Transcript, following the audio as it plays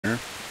Maybe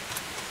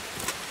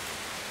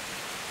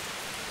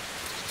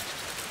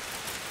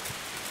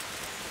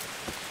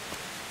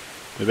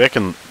I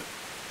can...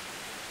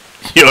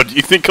 Yo, do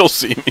you think he'll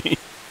see me?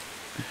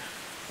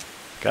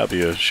 Gotta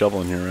be a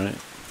shovel in here, right?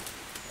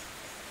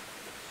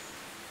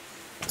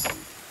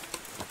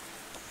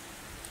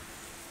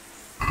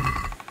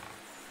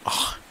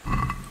 Oh.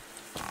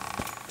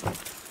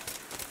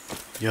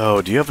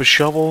 Yo, do you have a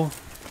shovel?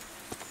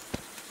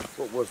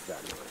 What was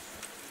that noise?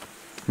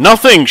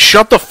 Nothing!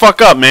 Shut the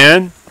fuck up,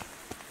 man!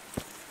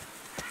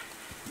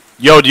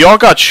 Yo, do y'all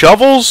got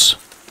shovels?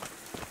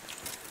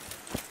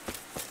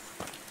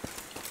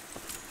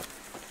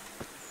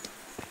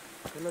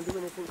 Can I do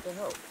anything to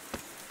help?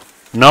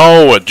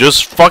 No,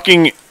 just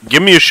fucking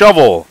give me a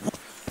shovel.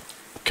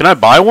 Can I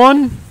buy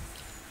one?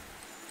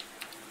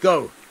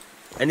 Go.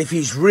 And if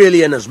he's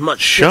really in as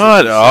much shit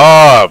Shut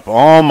up!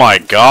 Oh my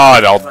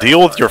god, I'll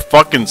deal with your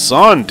fucking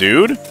son,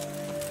 dude.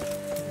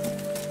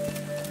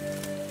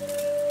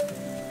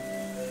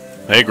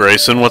 Hey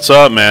Grayson, what's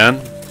up, man?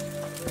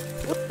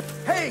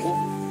 Hey!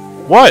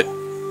 What?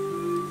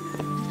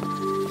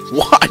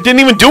 What? I didn't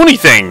even do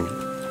anything.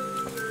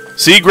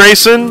 See,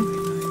 Grayson?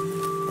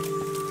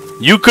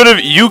 You could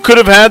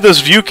have had this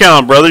view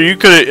count, brother. We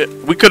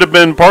could have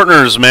been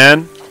partners,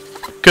 man.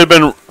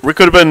 We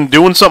could have been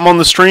doing something on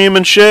the stream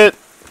and shit.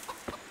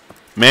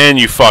 Man,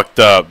 you fucked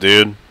up,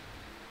 dude.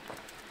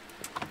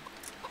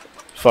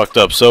 Fucked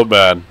up so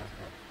bad.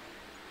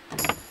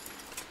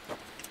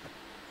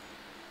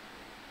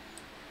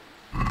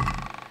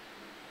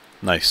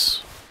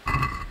 Nice.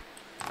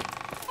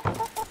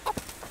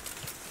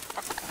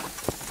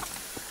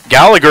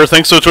 Gallagher,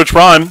 thanks to Twitch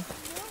Prime.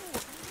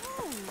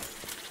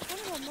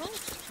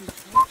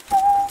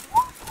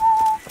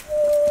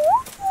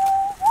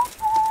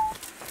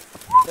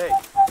 Hey,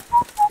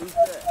 who's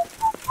there?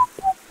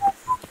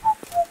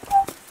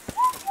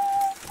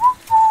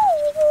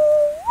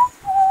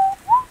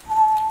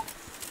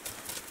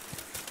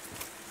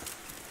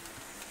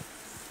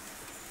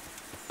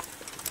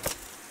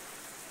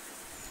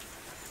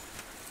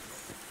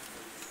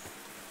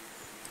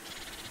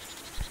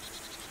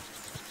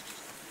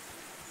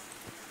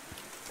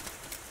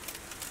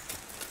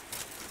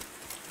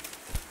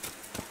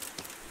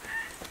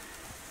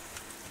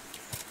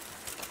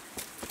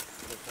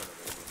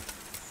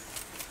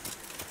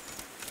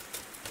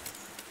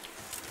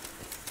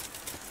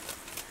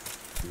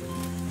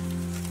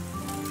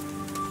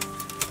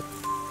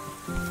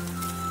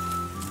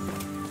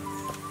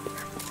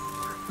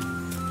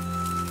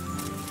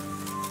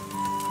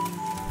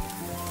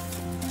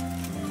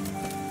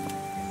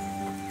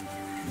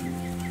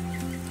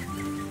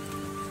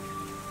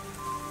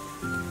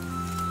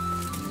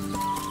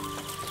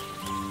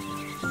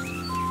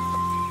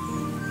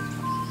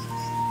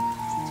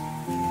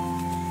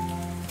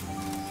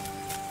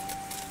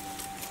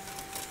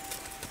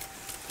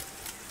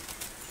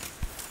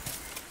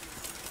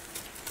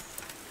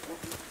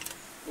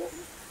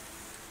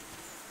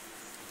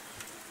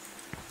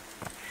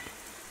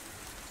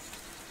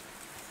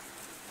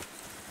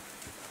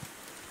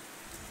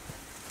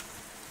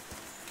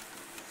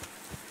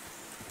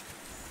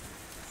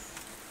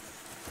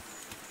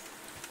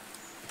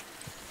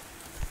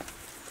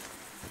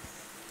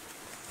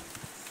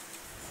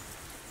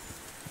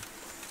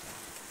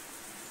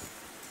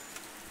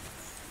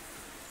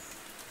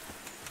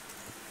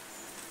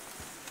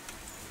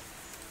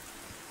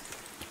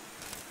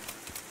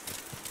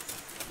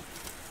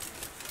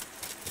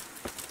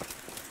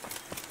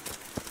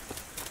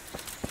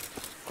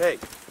 Hey,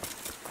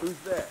 who's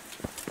there?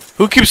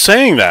 Who keeps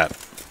saying that?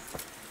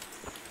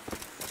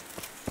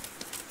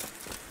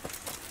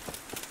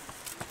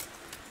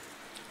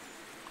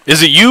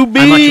 Is it you,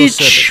 Beach? I'm at your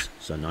service,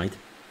 Sir Knight.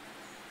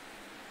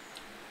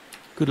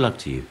 Good luck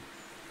to you.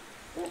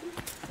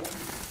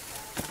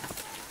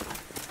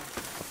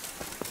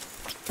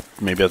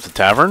 Maybe at the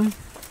tavern?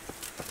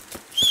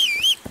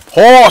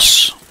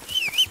 Horse!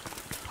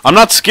 I'm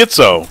not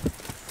schizo.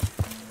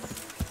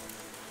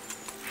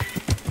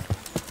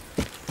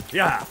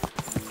 Yeah.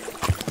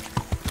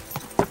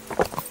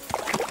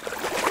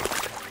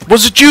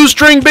 Was it you,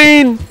 String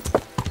Bean?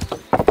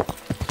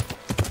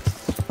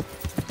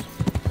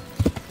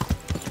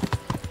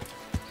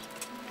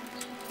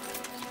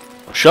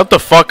 Shut the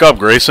fuck up,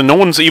 Grayson. No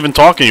one's even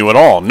talking to you at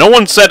all. No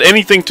one said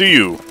anything to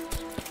you.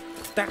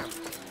 Damn.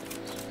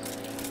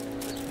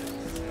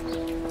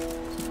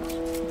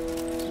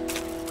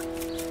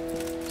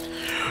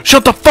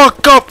 Shut the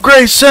fuck up,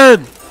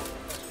 Grayson!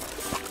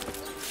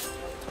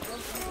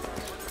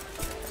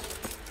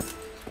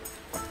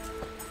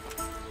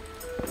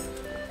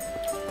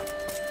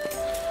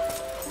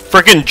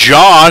 Frickin'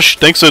 Josh,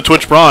 thanks to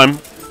Twitch Prime.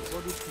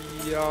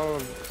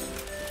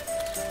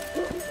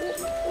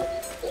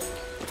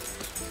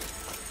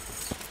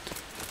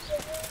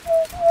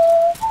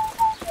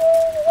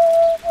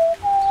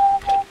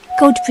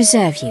 God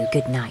preserve you,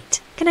 good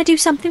night. Can I do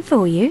something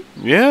for you?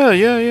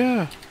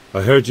 Yeah.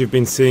 I heard you've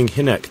been seeing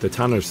Hinek, the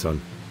tanner's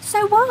son.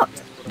 So what?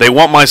 They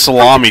want my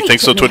salami,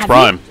 thanks to Twitch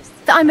Prime.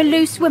 That I'm a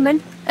loose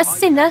woman, a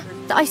sinner,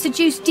 that I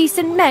seduce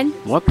decent men?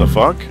 What the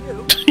fuck?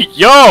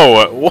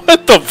 Yo!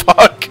 What the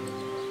fuck?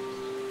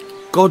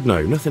 God,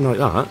 no, nothing like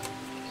that.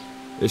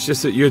 It's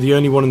just that you're the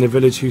only one in the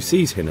village who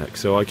sees Hinek,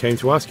 so I came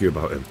to ask you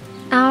about him.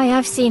 I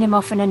have seen him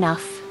often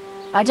enough.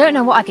 I don't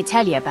know what I could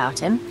tell you about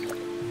him.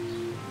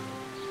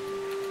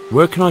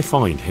 Where can I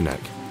find Hinek?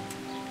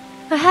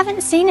 I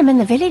haven't seen him in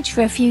the village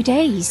for a few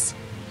days.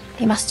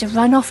 He must have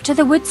run off to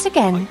the woods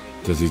again.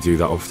 Does he do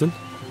that often?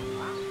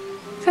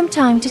 From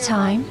time to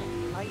time.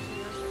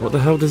 What the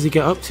hell does he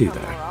get up to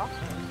there?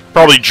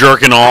 Probably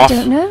jerking I off.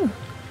 don't know.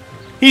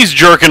 He's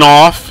jerking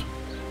off.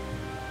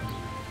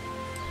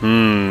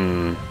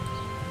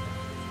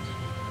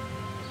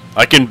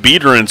 I can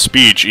beat her in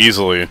speech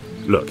easily.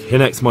 Look,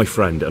 Hinek's my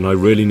friend, and I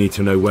really need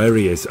to know where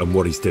he is and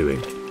what he's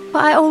doing.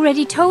 But I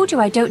already told you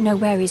I don't know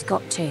where he's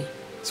got to.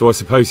 So I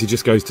suppose he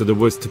just goes to the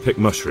woods to pick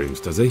mushrooms,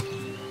 does he?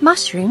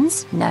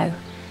 Mushrooms? No.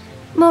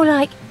 More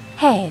like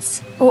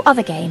hares or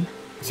other game.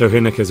 So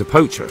Hinek is a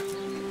poacher?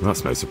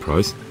 That's no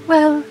surprise.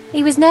 Well,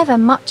 he was never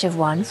much of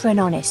one for an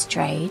honest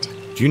trade.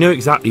 Do you know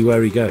exactly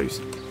where he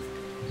goes?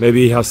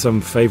 Maybe he has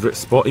some favourite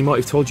spot he might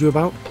have told you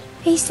about?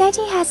 He said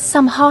he has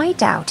some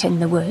hideout in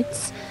the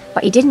woods,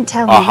 but he didn't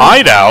tell me A where.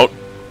 hideout?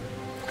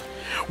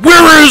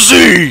 Where is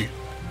he?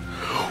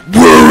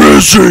 Where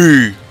is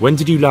he? When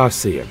did you last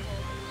see him?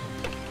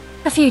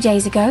 A few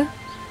days ago.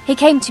 He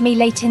came to me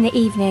late in the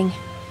evening,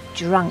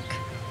 drunk.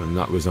 And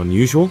that was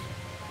unusual?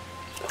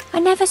 I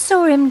never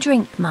saw him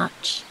drink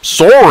much.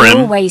 Saw He him?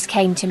 always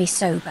came to me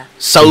sober.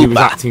 He was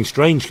acting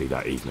strangely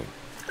that evening.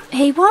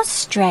 He was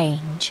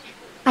strange.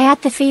 I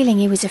had the feeling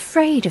he was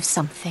afraid of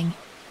something.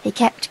 He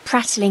kept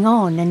prattling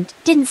on and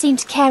didn't seem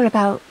to care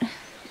about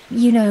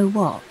you know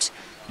what.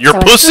 Your so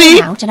I pussy? threw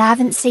him out and I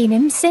haven't seen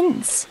him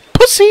since.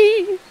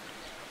 Pussy!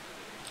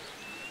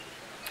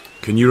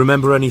 Can you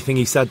remember anything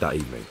he said that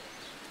evening?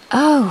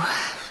 Oh,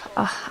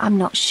 I'm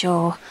not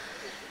sure.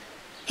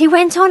 He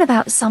went on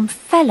about some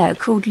fellow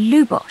called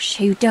Lubosh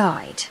who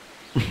died.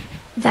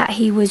 That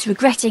he was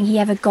regretting he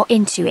ever got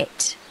into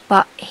it,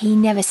 but he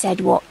never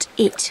said what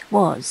it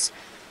was.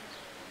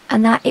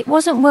 And that it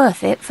wasn't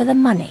worth it for the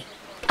money.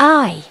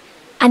 Aye,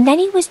 and then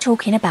he was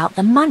talking about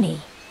the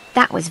money.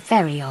 That was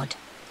very odd.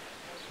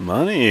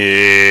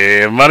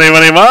 Money, money,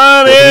 money,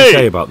 What did he say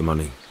money! about the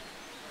money?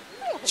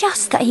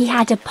 Just that he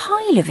had a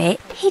pile of it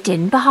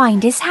hidden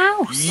behind his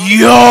house.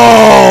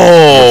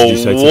 Yo! did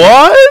you say to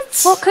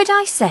What? What could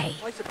I say?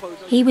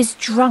 He was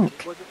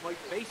drunk.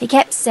 He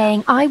kept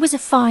saying I was a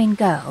fine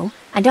girl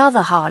and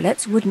other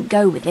harlots wouldn't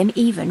go with him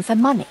even for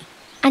money.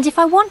 And if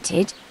I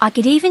wanted, I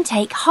could even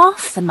take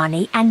half the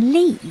money and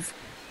leave.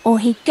 Or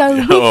he'd go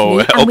with Yo, me and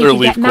we could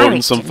elderly get quoting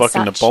married some and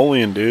fucking such.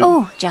 Napoleon, dude.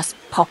 Oh, just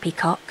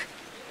poppycock.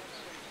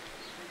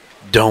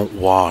 Don't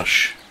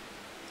wash.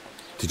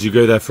 Did you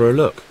go there for a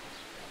look?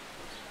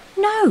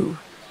 No,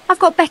 I've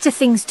got better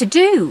things to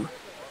do.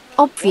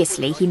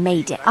 Obviously he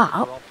made it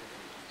up.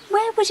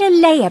 Where would a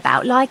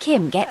layabout like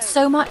him get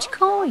so much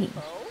coin?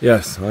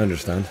 Yes, I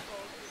understand.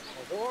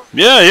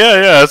 Yeah,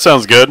 that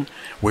sounds good.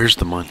 Where's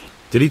the money?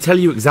 Did he tell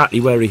you exactly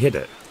where he hid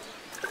it?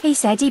 He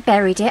said he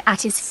buried it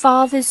at his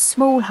father's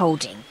small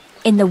holding,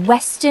 in the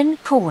western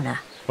corner.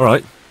 All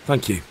right,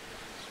 thank you.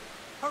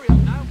 Hurry up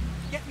now.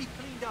 Get me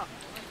cleaned up.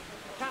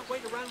 Can't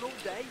wait around all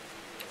day.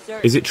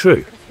 Is it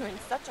true? If you're in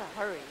such a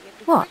hurry, it'd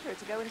be What? quicker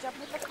to go and jump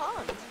in the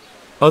pond.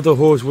 Other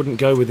whores wouldn't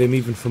go with him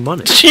even for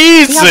money. The other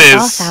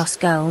Jesus! bathhouse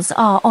girls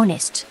are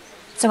honest,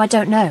 so I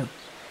don't know.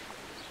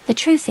 The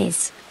truth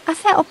is, I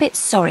felt a bit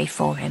sorry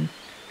for him.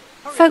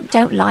 Folk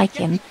don't like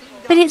him,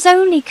 but it's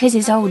only 'cause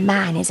his old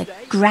man is a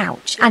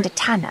grouch and a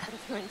tanner.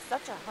 If you're in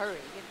such a hurry,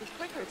 it'd be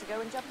quicker to go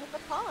and jump in the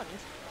pond.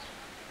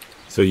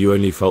 So you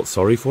only felt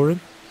sorry for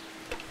him?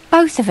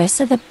 Both of us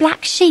are the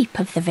black sheep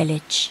of the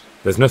village.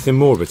 There's nothing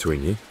more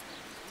between you?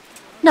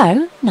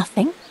 No,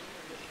 nothing.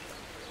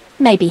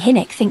 Maybe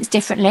Hinek thinks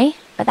differently,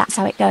 but that's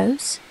how it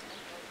goes.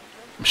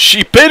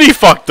 She pity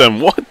fucked him.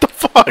 What the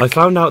fuck? I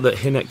found out that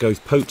Hinek goes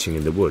poaching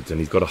in the woods and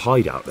he's got a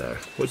hideout there.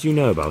 What do you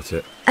know about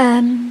it?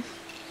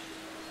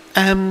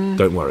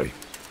 Don't worry.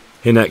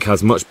 Hinek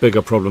has much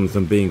bigger problems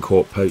than being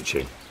caught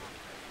poaching.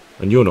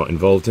 And you're not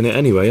involved in it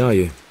anyway, are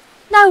you?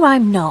 No,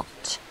 I'm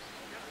not.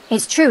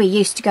 It's true he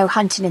used to go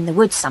hunting in the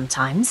woods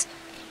sometimes.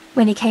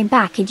 When he came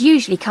back, he'd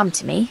usually come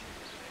to me.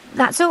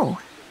 That's all.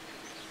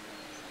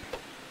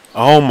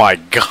 Oh my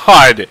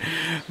god.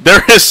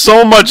 There is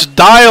so much How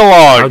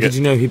dialogue. did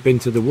you know he'd been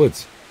to the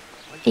woods?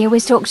 He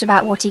always talked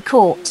about what he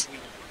caught,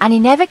 and he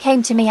never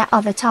came to me at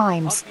other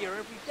times.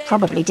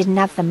 Probably didn't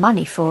have the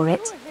money for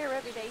it. You were here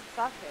every day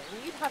fucking.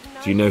 You'd have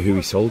no Do you know who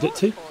he sold it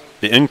to?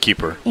 The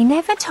innkeeper. He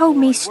never told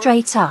me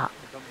straight up.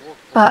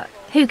 But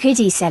who could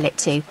he sell it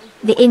to?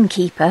 The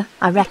innkeeper,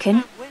 I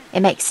reckon.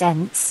 It makes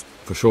sense.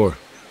 For sure.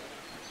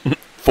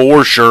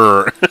 For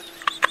sure.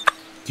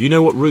 Do you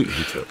know what route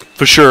he took?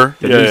 For sure.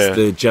 At Yeah, least yeah.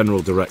 the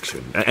general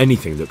direction.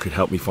 Anything that could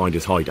help me find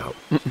his hideout.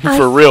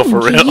 For real, for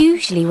I think real. he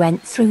usually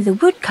went through the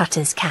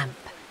woodcutter's camp.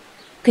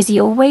 Because he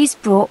always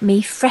brought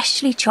me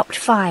freshly chopped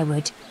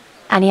firewood.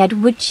 And he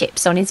had wood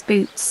chips on his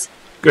boots.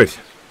 Good.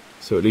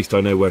 So at least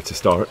I know where to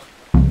start.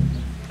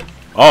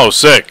 Oh,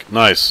 sick.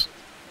 Nice.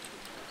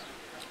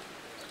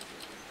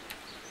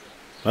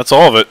 That's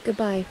all of it.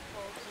 Goodbye.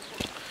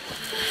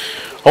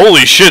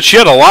 Holy shit, she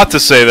had a lot to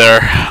say there.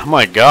 Oh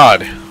my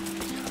god.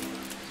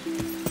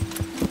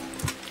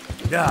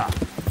 Yeah.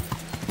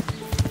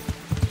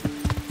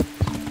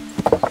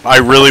 I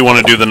really want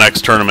to do the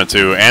next tournament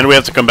too, and we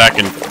have to come back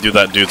and do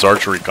that dude's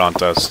archery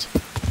contest.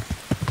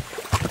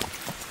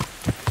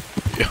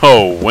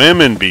 Yo,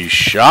 women be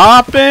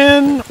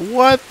shopping?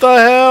 What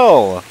the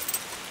hell?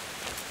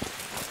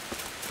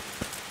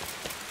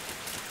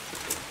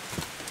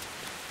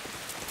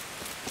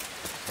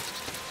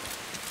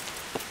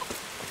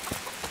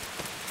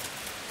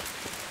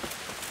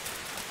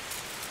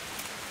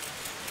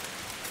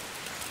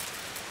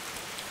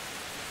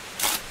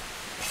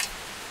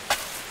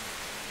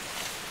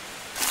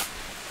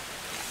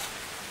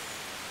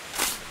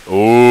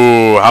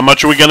 Ooh, how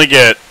much are we gonna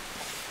get?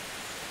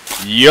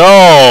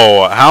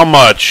 Yo, how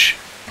much?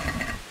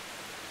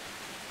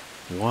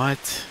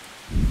 What?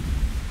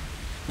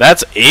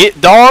 That's it,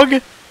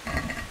 dog?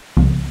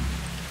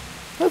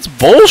 That's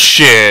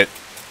bullshit.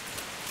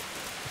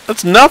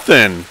 That's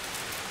nothing.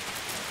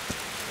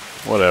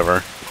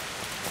 Whatever.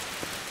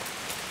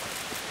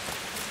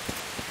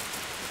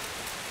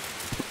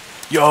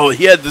 Yo,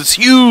 he had this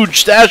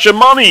huge stash of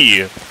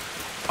money.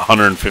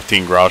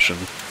 115 groschen.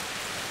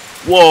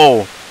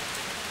 Whoa.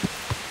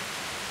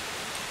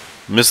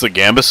 Miss the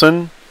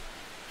Gambison?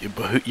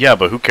 Yeah,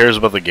 but who cares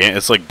about the game?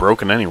 It's like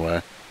broken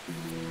anyway.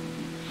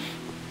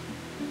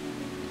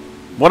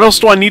 What else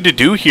do I need to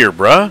do here,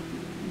 bruh?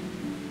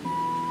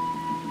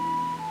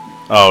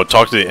 Oh,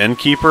 talk to the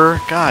innkeeper?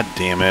 God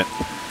damn it.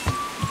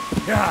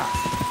 Yeah.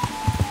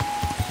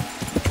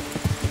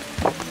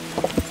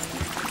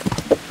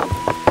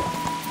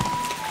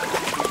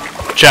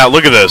 Chat,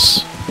 look at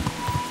this.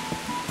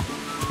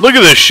 Look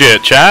at this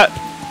shit, chat.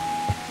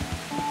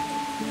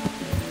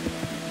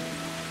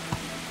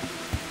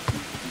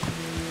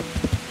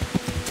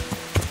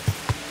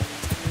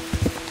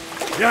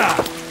 Yeah.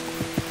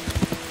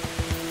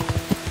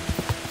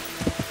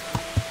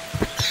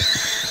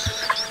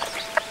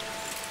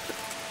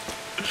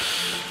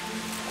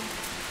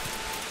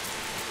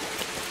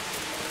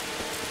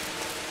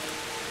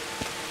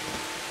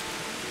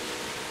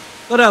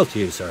 What else,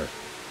 you, sir?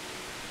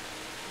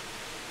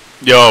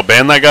 Yo,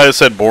 ban that guy that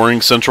said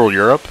boring Central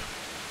Europe.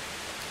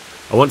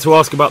 I want to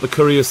ask about the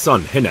courier's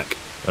son, Hinek.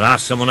 But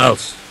ask someone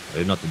else. I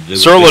have nothing to do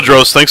with Sir it.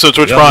 Ladros, thanks for the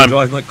Twitch You have to Prime.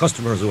 drive my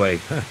customers away.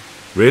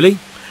 Really?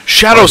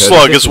 Shadow I heard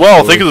Slug a as different well,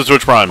 story. thank you for the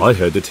Twitch Prime. I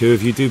heard the two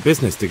of you do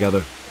business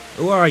together.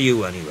 Who are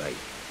you, anyway?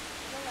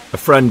 A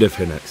friend of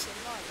Hinek's.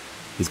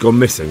 He's gone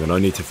missing and I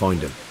need to find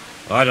him.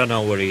 I don't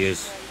know where he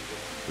is.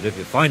 But if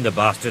you find the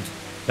bastard,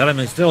 tell him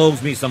he still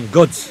owes me some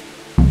goods.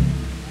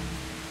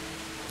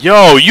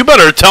 Yo, you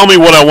better tell me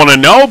what I want to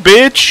know,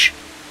 bitch.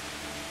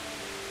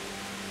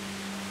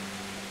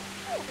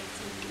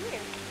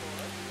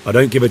 I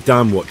don't give a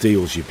damn what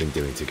deals you've been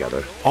doing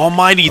together.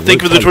 Almighty, I thank you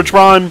won't for the tell Twitch you.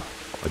 Prime.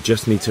 I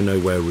just need to know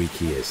where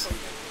Riki is.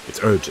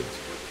 It's urgent.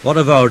 What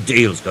have our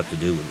deals got to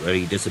do with where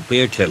he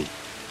disappeared to?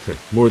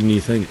 More than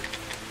you think.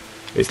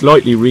 It's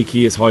likely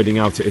Riki is hiding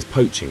out at his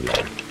poaching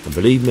lair. And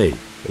believe me,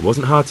 it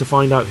wasn't hard to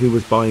find out who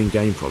was buying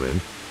game from him,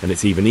 and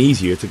it's even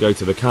easier to go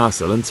to the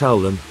castle and tell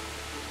them.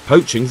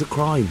 Poaching's a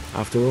crime,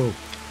 after all.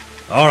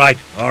 All right,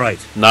 all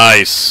right.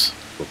 Nice.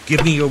 But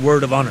give me your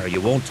word of honor. You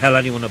won't tell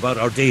anyone about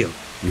our deal.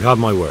 You have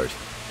my word.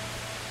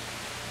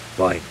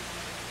 Fine.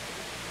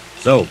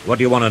 So, what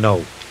do you want to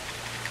know?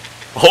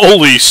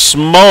 Holy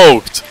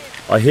smoked.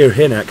 I hear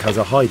Hinek has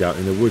a hideout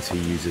in the woods he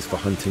uses for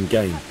hunting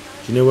game.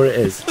 Do you know where it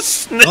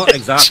is? Not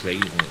exactly.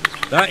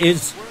 That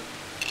is...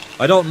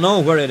 I don't know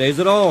where it is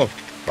at all.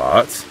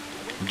 But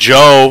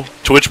Joe,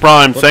 Twitch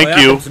Prime, But thank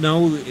I you. happen to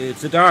know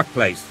it's a dark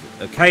place.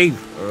 A cave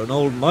or an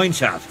old mine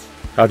shaft.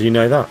 how do you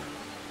know that?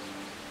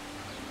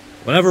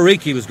 Whenever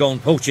Riki was going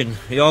poaching,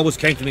 he always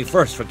came to me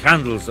first for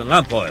candles and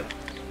lamp oil.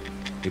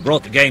 He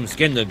brought the game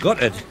skinned and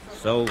gutted,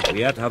 so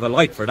we had to have a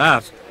light for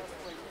that.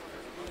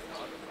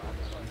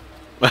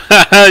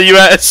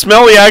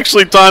 Smelly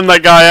actually timed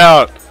that guy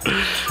out.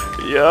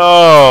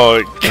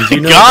 Yo, Do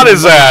you know got any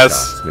his mine ass.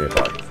 shafts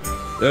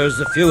nearby? There's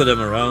a few of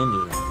them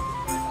around.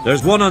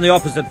 There's one on the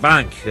opposite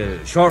bank,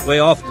 a short way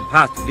off the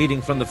path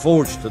leading from the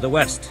forge to the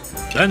west.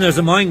 Then there's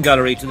a mine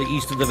gallery to the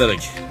east of the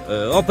village,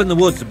 up in the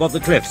woods above the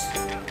cliffs.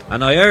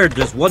 And I heard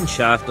there's one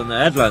shaft on the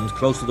headland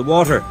close to the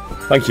water.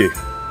 Thank you.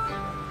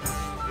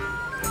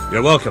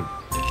 You're welcome.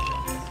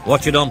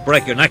 Watch you don't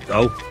break your neck,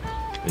 though.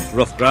 It's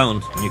rough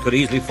ground, and you could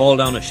easily fall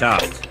down a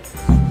shaft.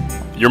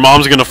 Your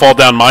mom's gonna fall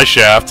down my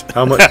shaft.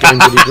 How much game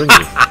did he bring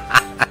you?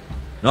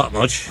 Not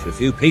much, a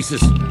few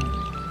pieces.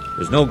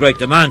 There's no great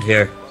demand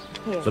here.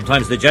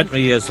 Sometimes the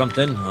gentry has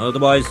something,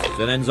 otherwise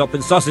it ends up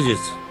in sausages.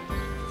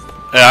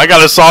 Hey, I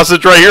got a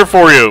sausage right here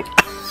for you.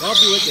 I'll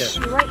be with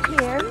you. Right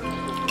here.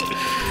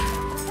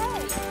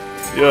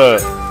 Yeah.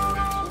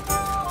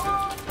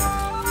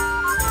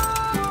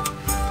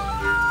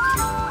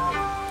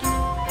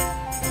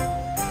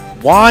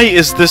 Why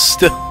is this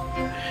still...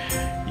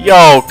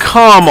 Yo,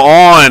 come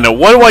on.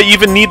 What do I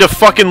even need to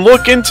fucking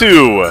look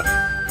into?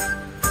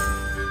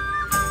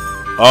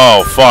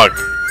 Oh, fuck.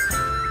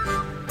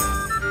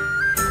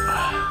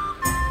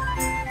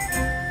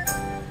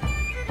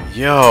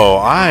 Yo,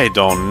 I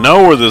don't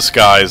know where this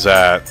guy's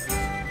at.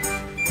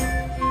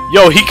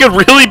 Yo, he could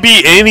really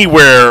be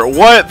anywhere.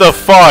 What the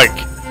fuck?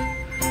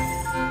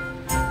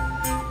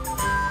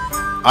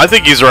 I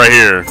think he's right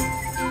here.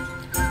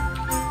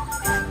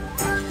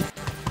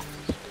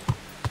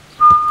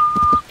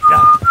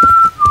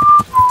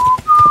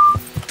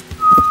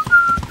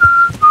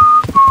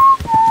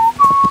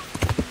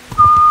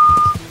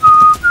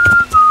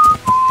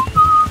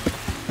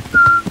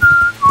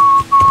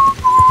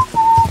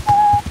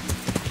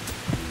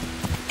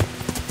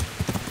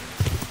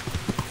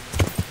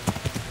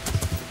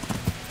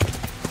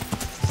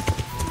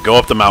 Go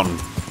up the mountain.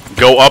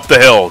 Go up the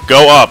hill.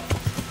 Go up.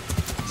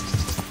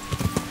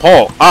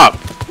 Pull up.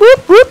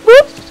 Whoop, whoop,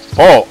 whoop.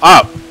 Pull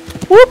up.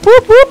 Whoop,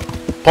 whoop,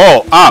 whoop.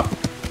 Pull up.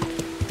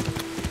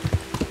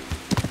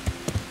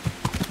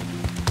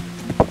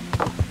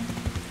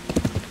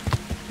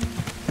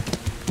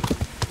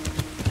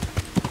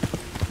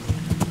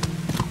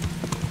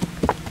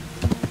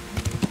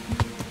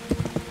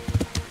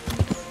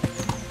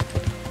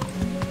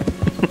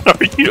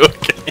 Are you okay?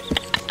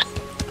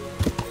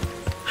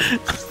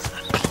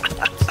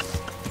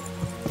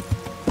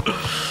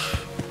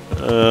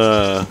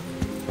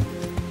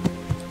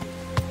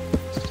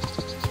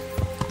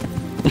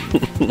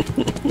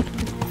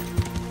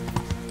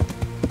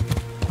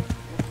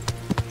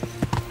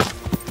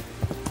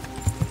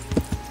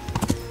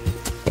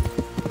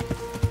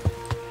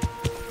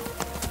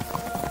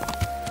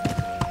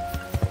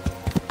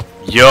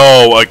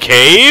 Yo, a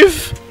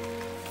cave?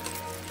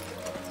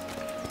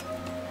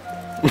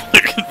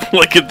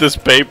 Look at this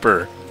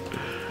paper.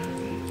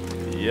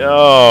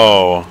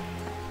 Yo.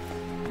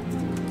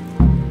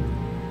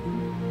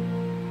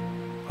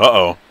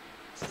 Uh-oh.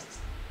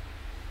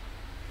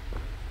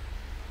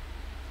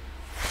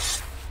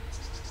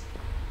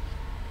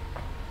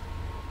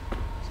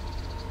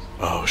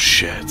 Oh,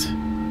 shit.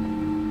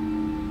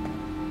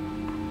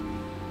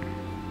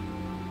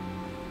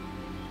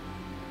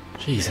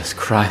 Jesus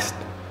Christ.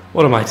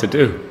 What am I to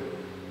do?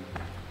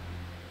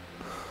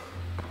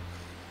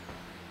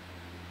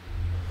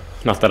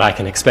 Not that I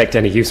can expect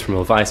any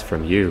useful advice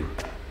from you.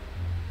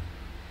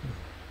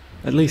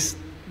 At least,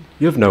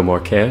 you have no more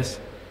cares.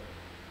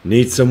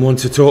 Need someone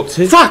to talk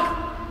to? Fuck!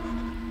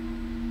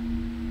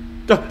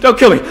 Don't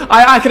kill me.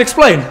 I can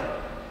explain.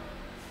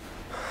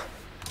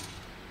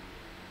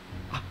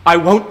 I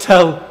won't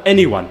tell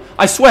anyone.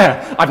 I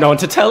swear. I've no one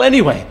to tell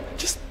anyway.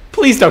 Just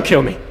please don't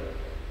kill me.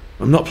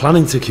 I'm not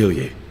planning to kill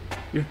you.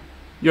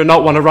 You're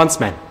not one of Runt's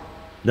men.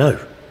 No.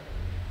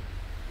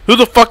 Who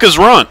the fuck is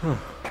Runt?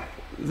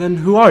 Then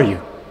who are you?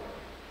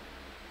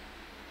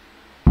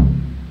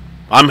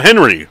 I'm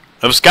Henry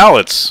of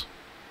Skalitz.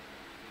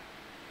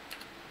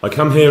 I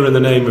come here in the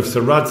name of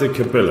Sir Radzig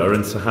Kabila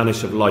and Sir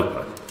Hanish of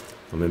Lipa.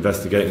 I'm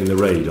investigating the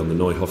raid on the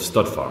Neuhoff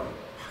stud farm.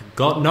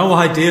 Got no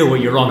idea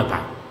what you're on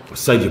about.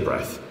 Save your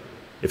breath.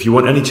 If you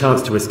want any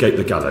chance to escape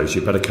the gallows,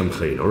 you better come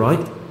clean,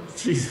 alright?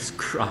 Jesus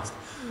Christ.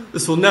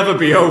 This will never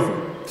be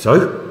over.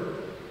 So?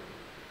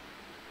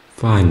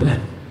 Fine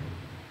then.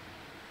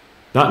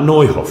 That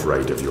Neuhoff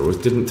raid of yours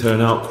didn't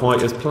turn out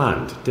quite as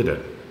planned, did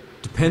it?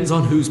 Depends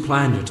on whose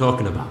plan you're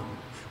talking about.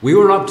 We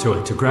were up to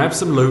it to grab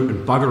some loot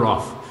and bugger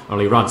off.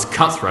 Only Runt's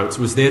cutthroats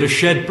was there to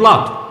shed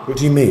blood. What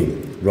do you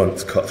mean,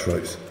 Runt's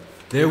cutthroats?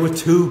 There were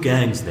two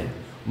gangs there,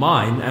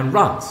 mine and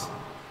Runt's.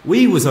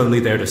 We was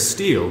only there to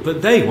steal,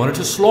 but they wanted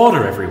to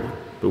slaughter everyone.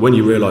 But when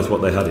you realised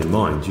what they had in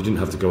mind, you didn't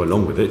have to go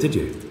along with it, did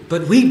you?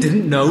 But we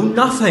didn't know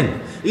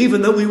nothing,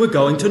 even though we were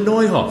going to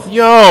Neuhoff.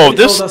 Yo,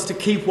 They told us to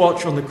keep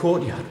watch on the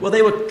courtyard while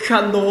they were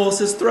cutting the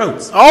horses'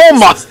 throats. Oh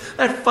my...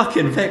 That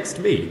fucking vexed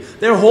me.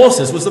 Their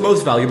horses was the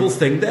most valuable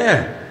thing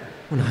there.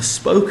 When I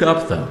spoke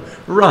up, though,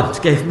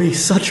 Runt gave me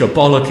such a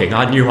bollocking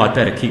I knew I'd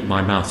better keep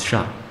my mouth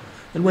shut.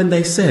 And when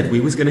they said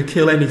we was going to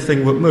kill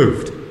anything that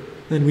moved,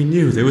 then we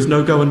knew there was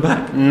no going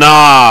back.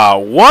 Nah,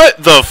 what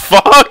the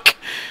fuck?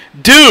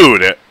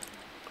 Dude!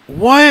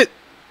 What?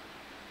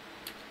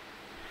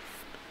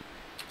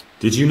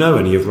 Did you know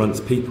any of Runt's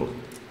people?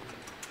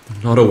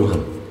 Not a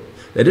one.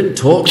 They didn't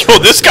talk. Yo,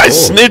 this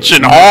guy's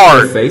snitching Their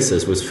hard.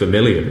 faces was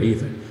familiar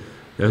either.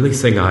 The only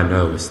thing I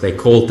know is they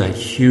called that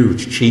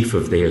huge chief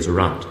of theirs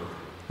Runt,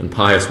 and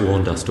Pius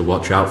warned us to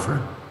watch out for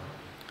him.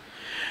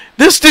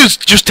 This dude's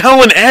just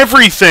telling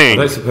everything.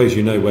 I don't suppose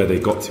you know where they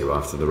got to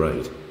after the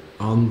raid.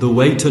 On the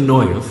way to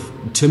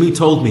Neuhoff, Timmy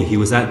told me he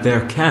was at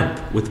their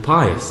camp with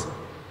Pius.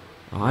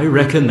 I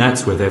reckon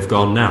that's where they've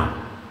gone now.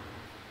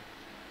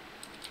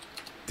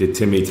 Did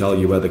Timmy tell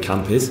you where the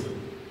camp is?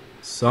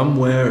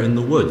 Somewhere in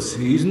the woods.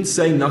 He didn't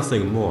say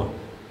nothing more.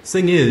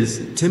 Thing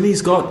is,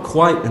 Timmy's got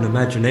quite an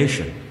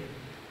imagination.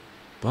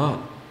 But...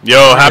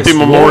 Yo, happy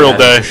Memorial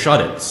Day. To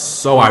shut it,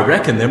 so I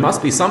reckon there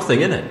must be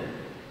something in it.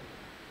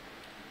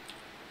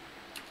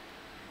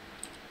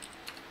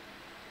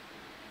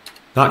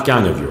 That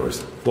gang of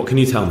yours, what can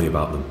you tell me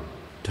about them?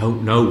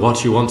 Don't know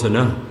what you want to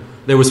know.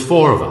 There was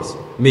 4 of us.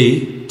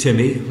 Me,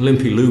 Timmy,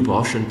 Limpy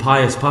Lubosh, and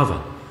Pius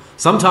Pavan.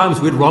 Sometimes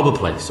we'd rob a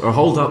place or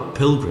hold up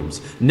pilgrims.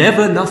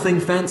 Never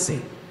nothing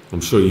fancy. I'm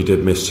sure you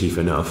did mischief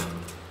enough.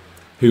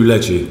 Who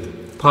led you?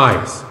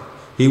 Pius.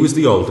 He was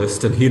the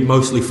oldest, and he'd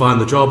mostly find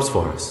the jobs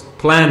for us,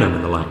 plan them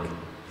and the like.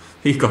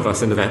 He got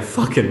us into that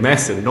fucking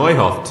mess in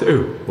Neuhof,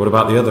 too. What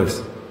about the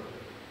others?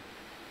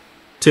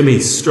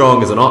 Timmy's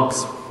strong as an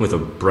ox, with a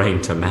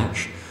brain to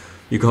match.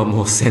 You got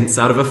more sense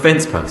out of a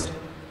fence post.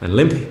 And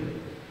Limpy.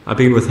 I've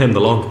been with him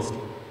the longest.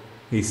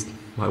 He's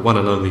my one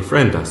and only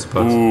friend, I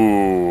suppose.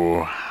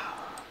 Ooh.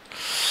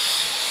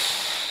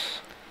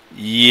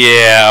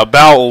 Yeah,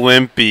 about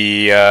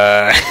Limpy,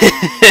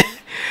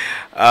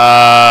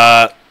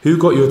 Who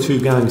got your two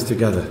gangs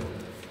together?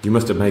 You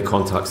must have made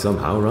contact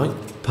somehow, right?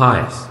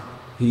 Pius.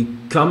 He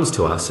comes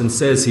to us and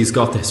says he's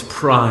got this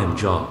prime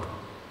job.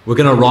 We're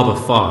gonna rob a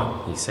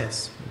farm, he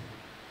says.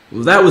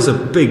 That was a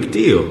big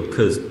deal,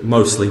 because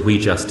mostly we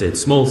just did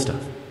small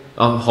stuff.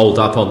 Hold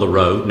up on the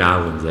road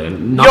now and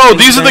then. Yo,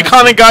 these are the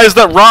kind of guys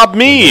that rob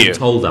me! They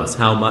told us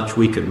how much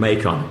we could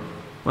make on it.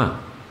 Well,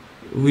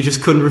 we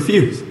just couldn't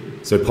refuse.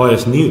 So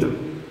Pius knew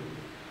them?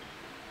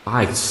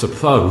 I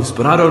suppose,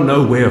 but I don't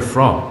know where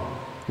from.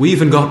 We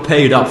even got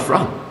paid up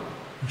front.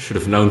 I should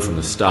have known from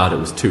the start it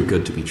was too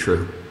good to be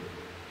true.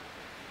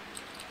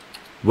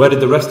 Where did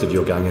the rest of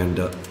your gang end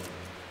up?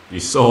 You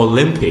saw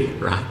Limpy,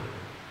 right?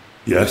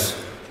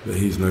 Yes, but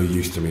he's no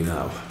use to me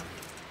now.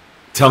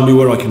 Tell me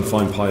where I can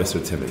find Pius or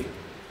Timmy.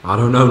 I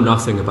don't know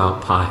nothing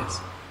about Pius.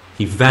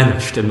 He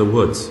vanished in the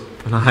woods,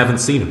 and I haven't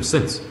seen him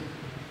since.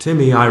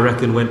 Timmy, I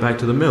reckon, went back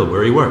to the mill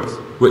where he works.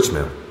 Which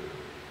mill?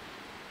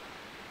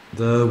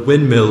 The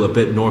windmill a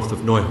bit north of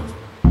Neuhof.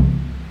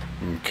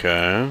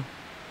 Okay.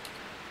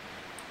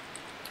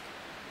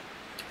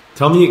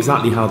 Tell me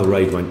exactly how the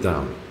raid went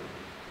down.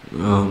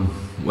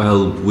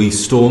 Well, we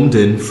stormed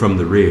in from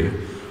the rear.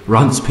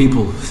 Runt's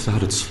people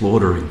started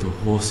slaughtering the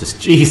horses.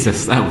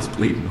 Jesus, that was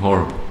bleeding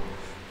horrible.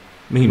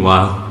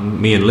 Meanwhile,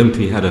 me and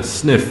Limpy had a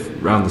sniff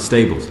round the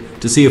stables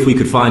to see if we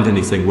could find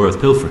anything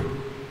worth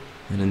pilfering.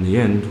 And in the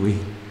end, we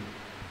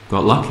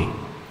got lucky.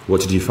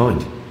 What did you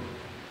find?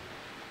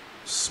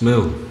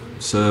 Smill,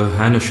 Sir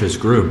Hanish's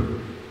groom.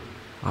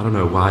 I don't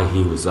know why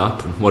he was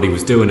up and what he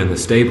was doing in the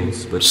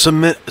stables, but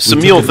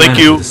Samil, thank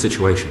you. The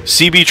situation.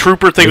 CB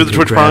Trooper, thank you for the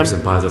Twitch Prime.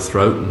 Him by the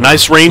throat.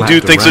 Nice rain,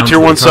 dude. Thanks for the tier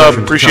 1 sub.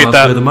 Appreciate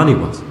that. Where the money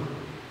was.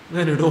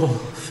 Then it all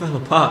fell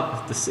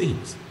apart at the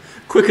seams.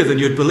 Quicker than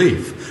you'd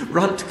believe.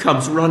 Runt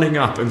comes running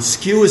up and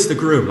skewers the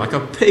groom like a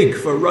pig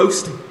for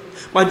roasting.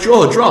 My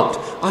jaw dropped.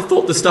 I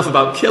thought the stuff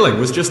about killing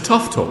was just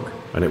tough talk.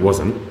 And it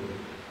wasn't?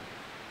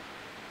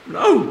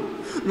 No,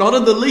 not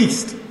in the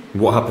least.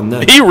 What happened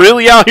then? He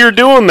really out here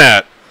doing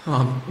that.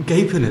 I'm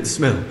gaping at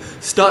Smill,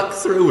 stuck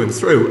through and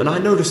through, and I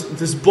noticed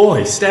this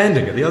boy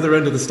standing at the other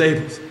end of the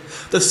stables.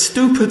 The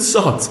stupid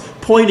sods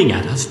pointing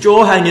at us,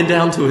 jaw hanging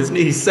down to his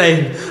knees,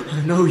 saying,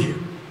 "I know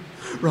you."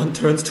 Runt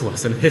turns to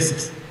us and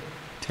hisses,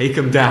 "Take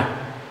him down."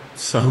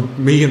 So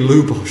me and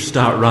Lubosh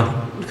start running,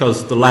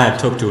 because the lad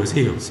took to his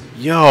heels.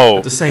 Yo,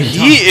 at the same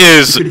time,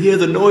 you could hear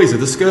the noise of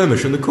the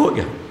skirmish in the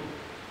courtyard.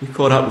 We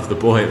caught up with the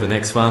boy at the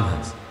next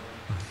farmhouse.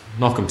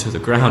 Knock him to the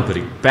ground, but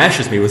he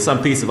bashes me with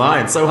some piece of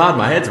iron so hard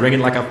my head's ringing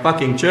like a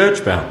fucking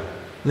church bell.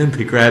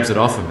 Limpy grabs it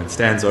off him and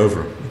stands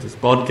over him with his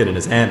bodkin in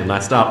his hand, and I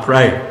start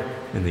praying.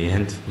 In the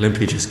end,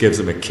 Limpy just gives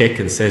him a kick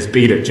and says,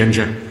 "Beat it,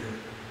 Ginger."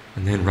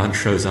 And then Runt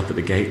shows up at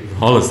the gate and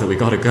hollers that we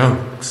gotta go,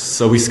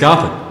 so we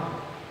scarp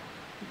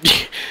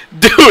it.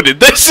 Dude,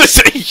 this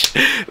is...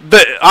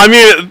 I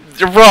mean,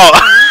 bro...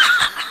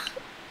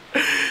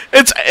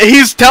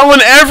 He's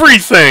telling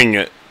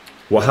everything!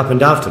 What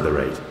happened after the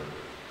raid?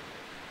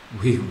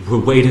 We were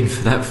waiting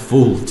for that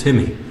fool,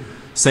 Timmy.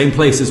 Same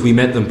place as we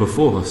met them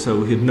before,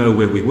 so he'd know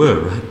where we were,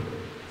 right?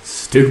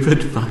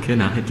 Stupid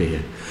fucking idea.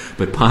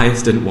 But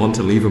Pius didn't want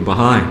to leave him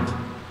behind.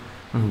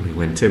 Only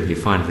when Timmy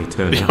finally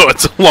turned up. Yo,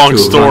 it's a long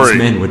story. 2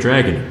 men were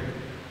dragging him.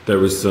 There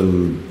was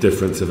some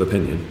difference of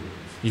opinion.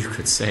 You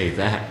could say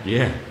that,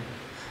 yeah.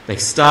 They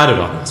started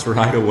on us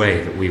right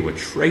away that we were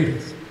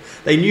traitors.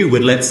 They knew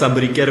we'd let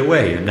somebody get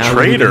away, and now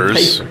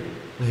traitors?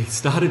 They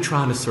started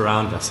trying to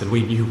surround us, and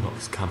we knew what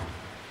was coming.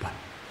 But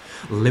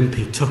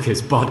Limpy took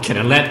his bodkin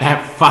and let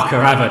that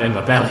fucker have it in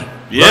the belly.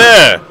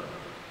 Yeah!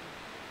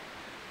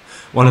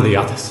 One of the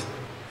others.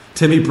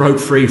 Timmy broke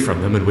free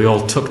from them, and we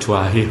all took to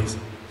our heels.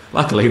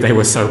 Luckily, they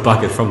were so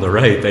buggered from the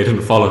raid, they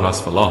didn't follow us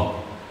for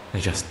long.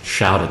 They just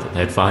shouted that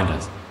they'd find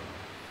us.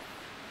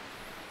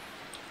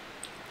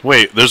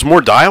 Wait, there's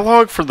more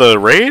dialogue for the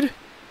raid?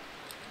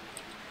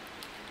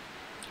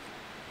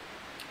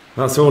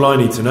 That's all I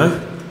need to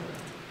know.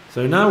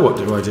 So now what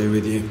do I do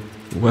with you?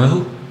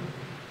 Well...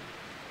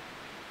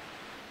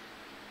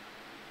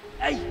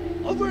 Hey,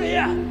 over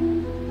here!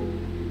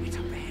 It's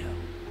up here.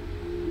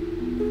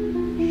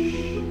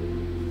 Shh.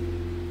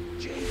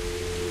 Jake,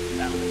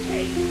 found the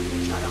cave.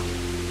 Shut up.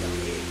 Down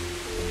here.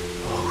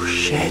 Oh,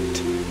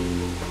 shit.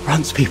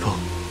 Runt's people.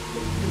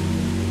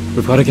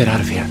 We've got to get out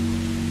of here.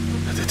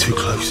 No, they're too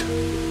close.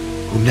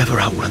 We'll never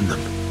outrun them.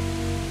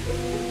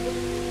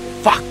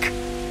 Fuck!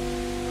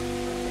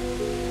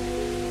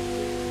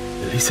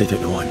 At least they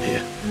don't know I'm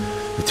here.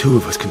 The two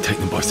of us can take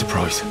them by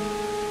surprise.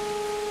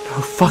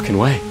 No fucking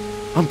way.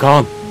 I'm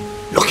gone.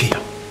 Look here.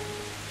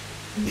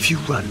 If you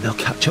run, they'll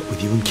catch up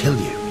with you and kill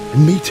you.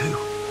 And me too.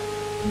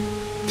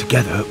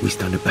 Together, we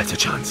stand a better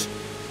chance.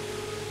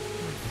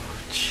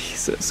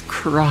 Jesus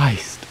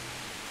Christ.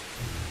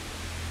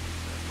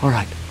 All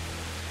right.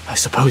 I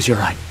suppose you're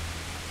right.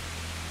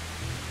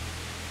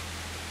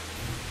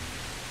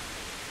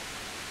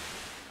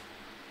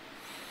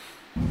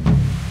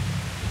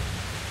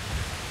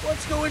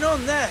 What's going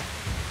on there?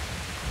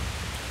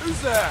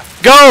 Who's there?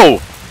 Go!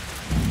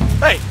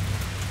 Hey!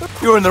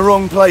 You're in the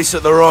wrong place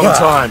at the wrong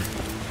time.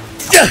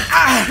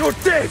 You're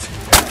dead!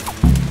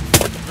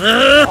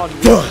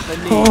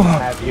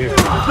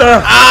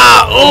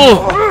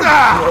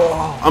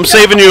 I'm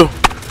saving you.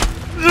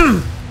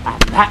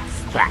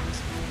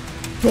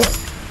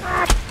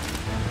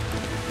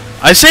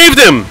 I saved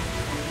him!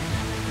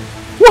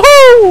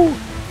 Woohoo!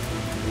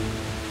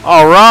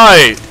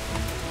 Alright!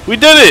 We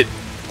did it!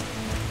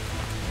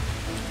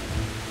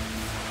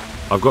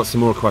 I've got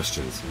some more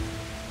questions.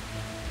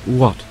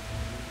 What?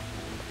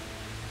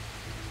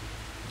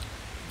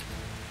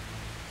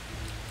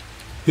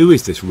 Who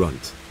is this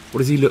runt? What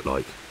does he look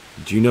like?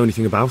 Do you know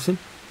anything about him?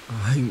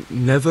 I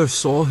never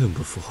saw him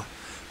before,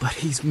 but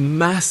he's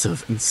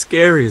massive and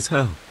scary as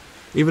hell.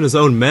 Even his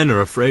own men are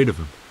afraid of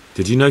him.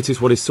 Did you notice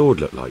what his sword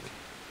looked like?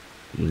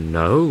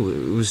 No,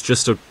 it was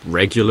just a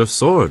regular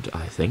sword,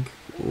 I think.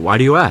 Why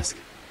do you ask?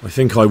 I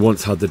think I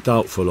once had the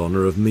doubtful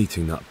honour of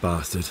meeting that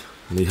bastard,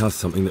 and he has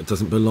something that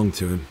doesn't belong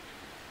to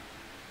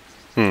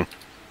him.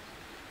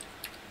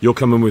 You're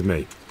coming with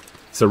me.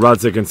 Sir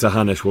Radzig and Sir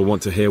Hanush will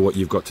want to hear what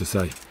you've got to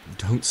say.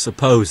 Don't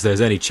suppose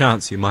there's any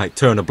chance you might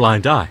turn a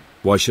blind eye.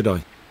 Why should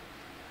I?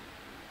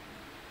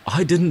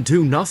 I didn't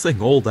do nothing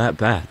all that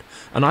bad,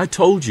 and I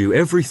told you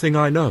everything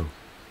I know.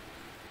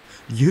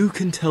 You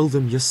can tell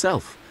them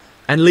yourself,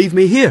 and leave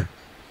me here,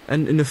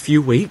 and in a few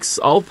weeks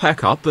I'll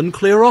pack up and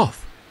clear off.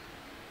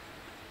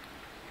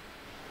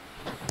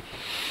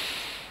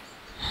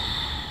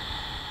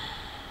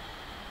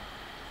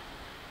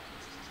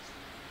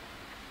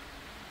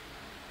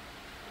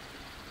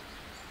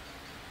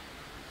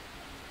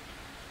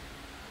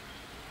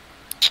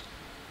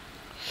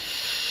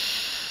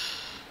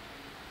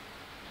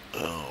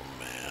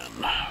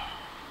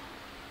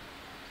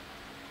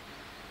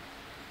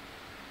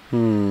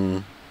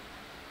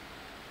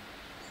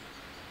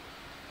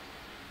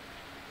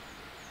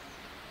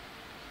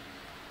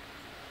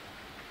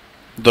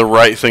 The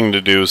right thing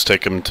to do is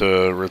take him to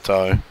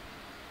Ratai.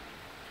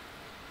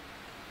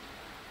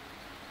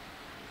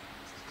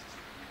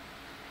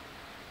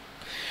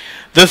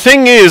 The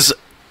thing is,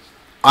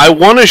 I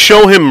want to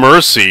show him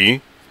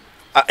mercy.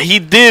 He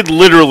did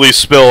literally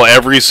spill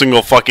every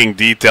single fucking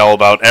detail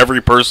about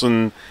every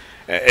person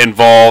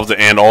involved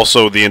and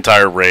also the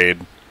entire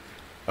raid.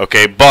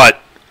 Okay, but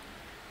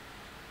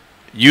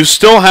you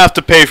still have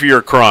to pay for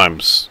your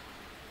crimes.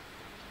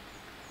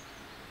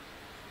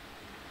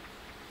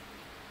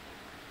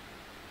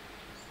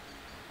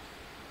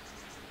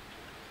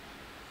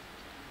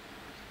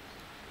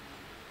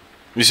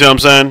 You see what I'm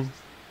saying?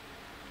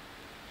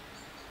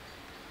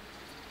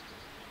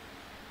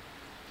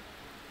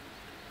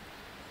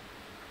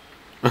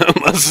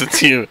 Listen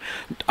to you.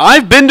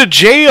 I've been to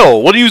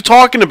jail. What are you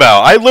talking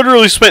about? I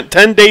literally spent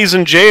 10 days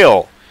in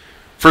jail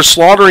for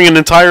slaughtering an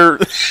entire...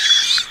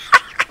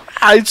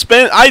 I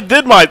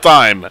did my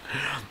time.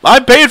 I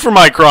paid for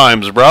my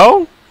crimes,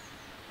 bro.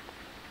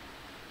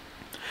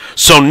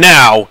 So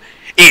now,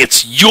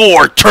 it's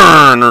your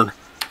turn.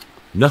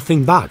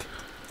 Nothing bad.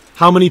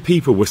 How many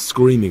people were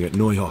screaming at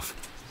Neuhoff?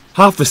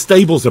 Half the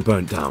stables are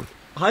burnt down.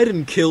 I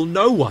didn't kill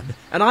no one,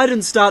 and I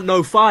didn't start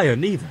no fire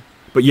neither.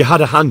 But you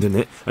had a hand in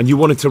it, and you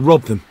wanted to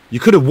rob them. You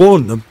could have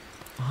warned them.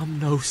 I'm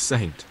no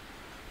saint,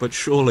 but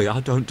surely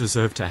I don't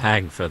deserve to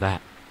hang for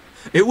that.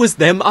 It was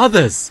them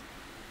others.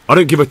 I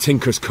don't give a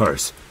tinker's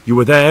curse. You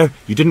were there,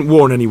 you didn't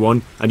warn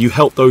anyone, and you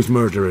helped those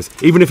murderers,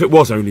 even if it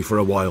was only for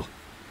a while.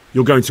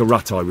 You're going to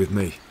Ratai with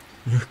me.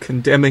 You're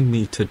condemning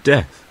me to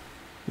death.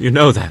 You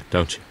know that,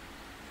 don't you?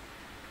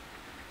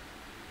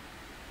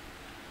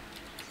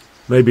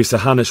 Maybe Sir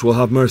Hanush will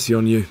have mercy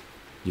on you.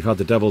 You've had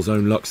the devil's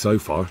own luck so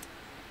far.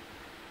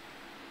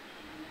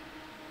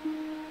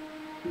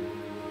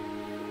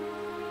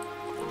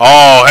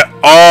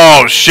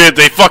 Oh shit,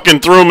 they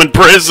fucking threw him in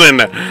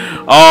prison.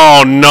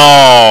 Oh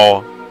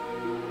no.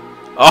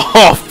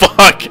 Oh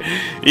fuck.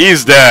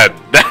 He's dead.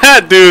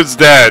 That dude's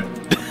dead.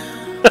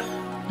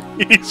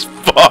 He's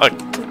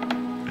fucked.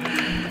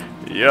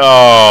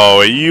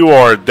 Yo, you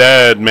are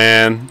dead,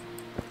 man.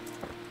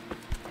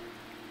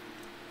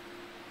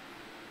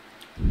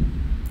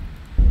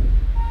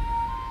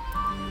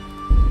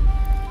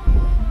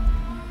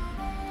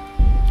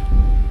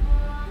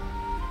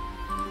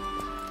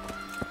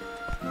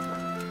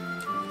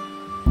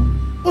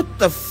 What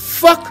the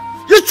fuck?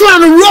 You're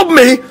trying to rob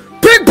me?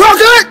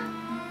 Pickpocket?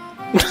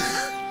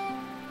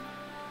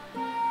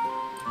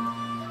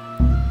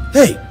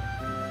 Hey.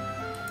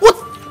 What?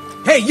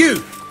 Hey,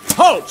 you!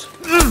 Halt!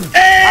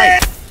 Hey!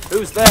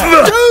 Who's there?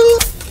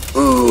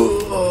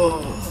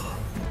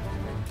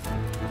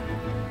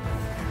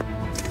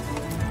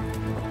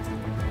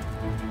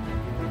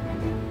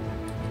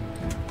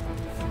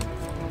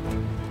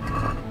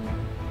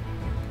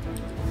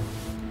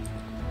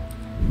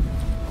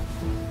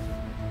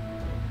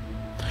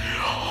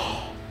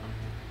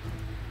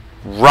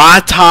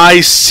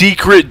 Ratai's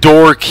secret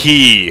door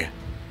key.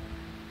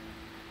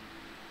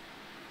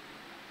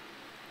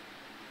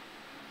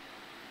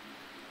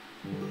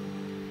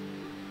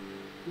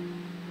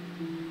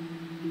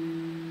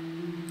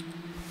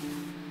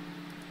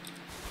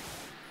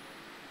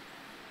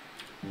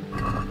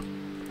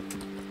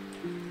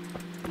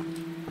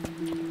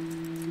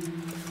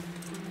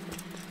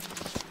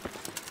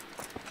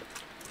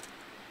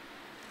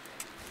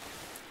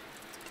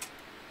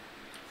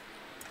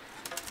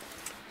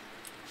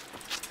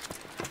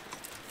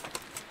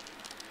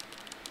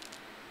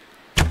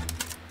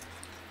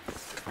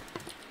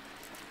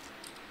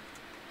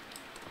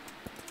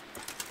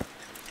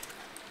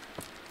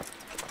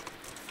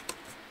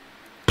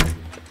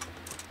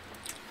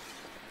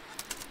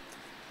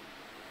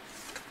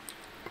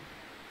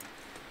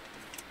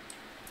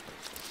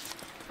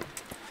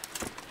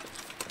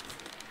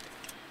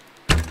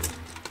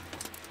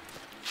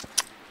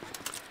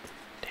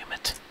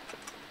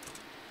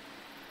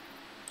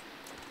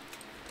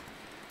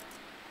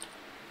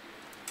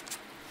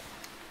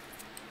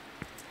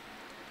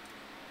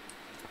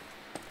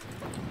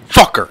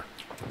 Fucker.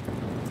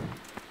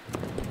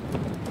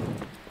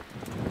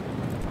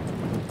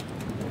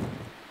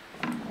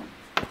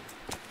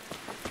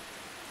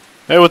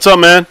 Hey, what's up,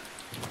 man?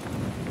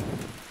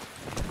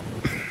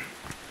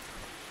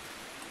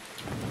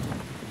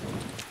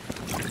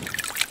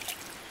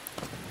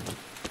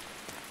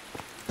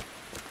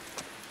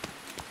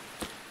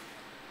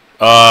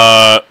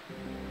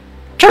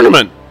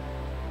 Tournament.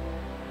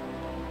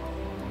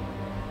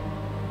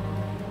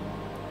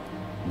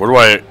 Where do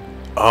I...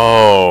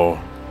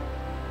 Oh.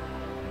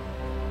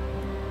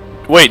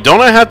 Wait,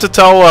 don't I have to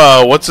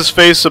tell,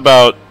 what's-his-face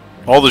about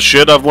all the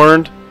shit I've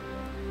learned?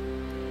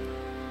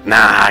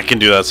 Nah, I can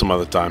do that some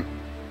other time.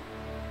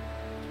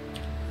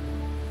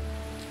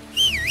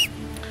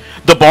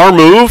 The bar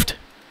moved?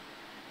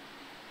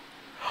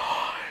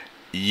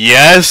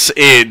 Yes,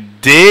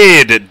 it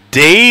did.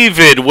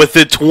 David with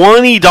the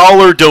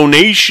 $20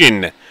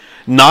 donation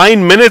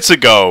 9 minutes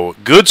ago.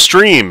 Good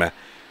stream.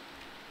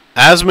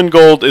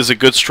 Asmongold is a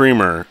good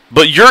streamer,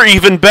 but you're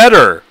even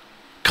better.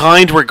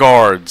 Kind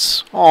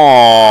regards.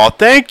 Aw,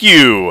 thank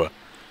you.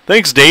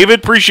 Thanks, David.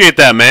 Appreciate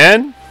that,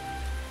 man.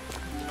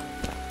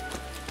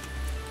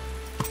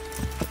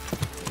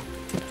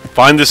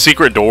 Find the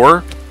secret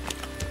door?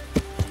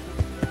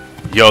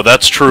 Yo,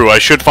 that's true. I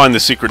should find the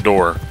secret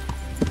door.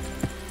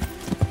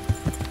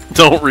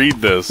 Don't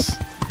read this.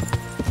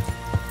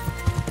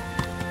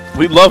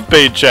 We love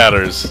paid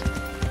chatters.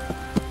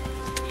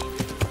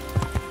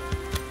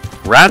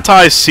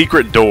 Ratai's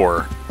secret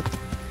door.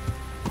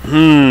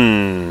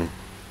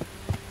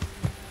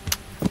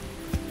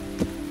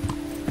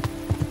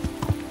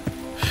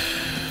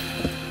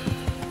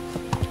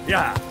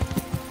 Yeah.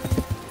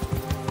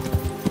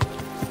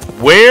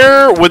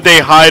 Where would they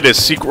hide a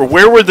secret?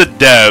 Where would the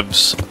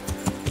devs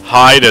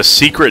hide a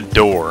secret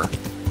door?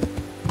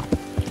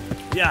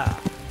 Yeah.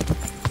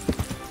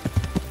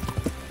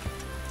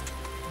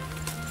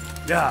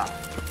 Yeah.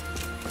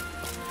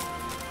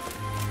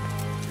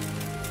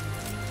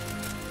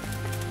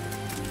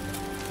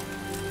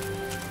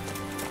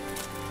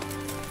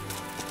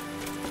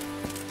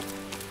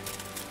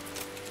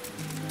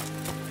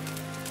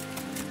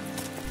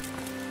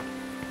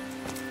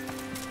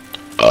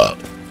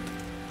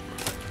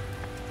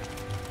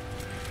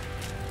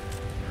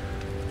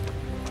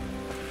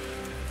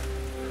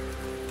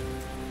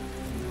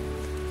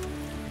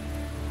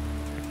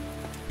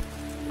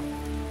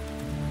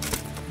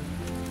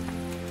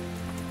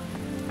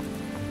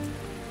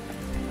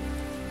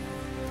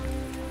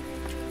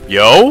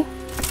 Yo?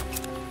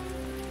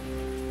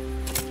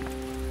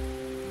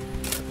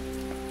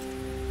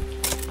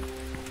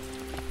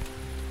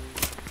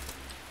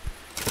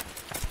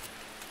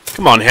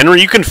 Come on, Henry,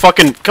 you can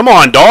fucking... Come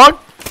on, dog!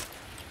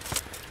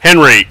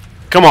 Henry,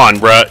 come on,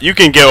 bruh. You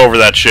can get over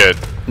that shit.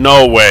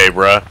 No way,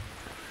 bruh.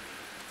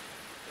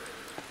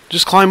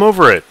 Just climb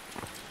over it.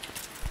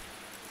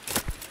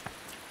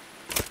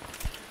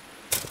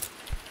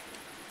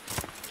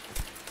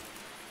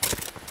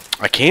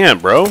 I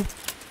can't, bro.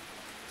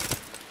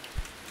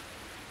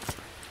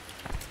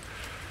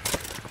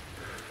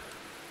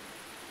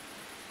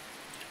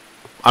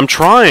 I'm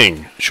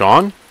trying,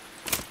 Sean.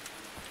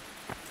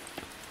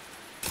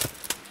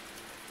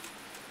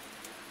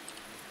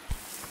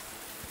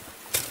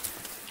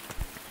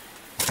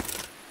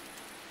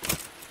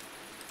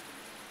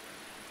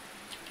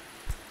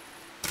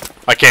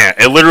 I can't.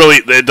 It literally,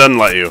 it doesn't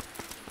let you.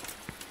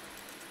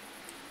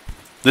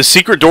 The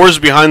secret door is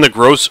behind the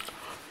gross...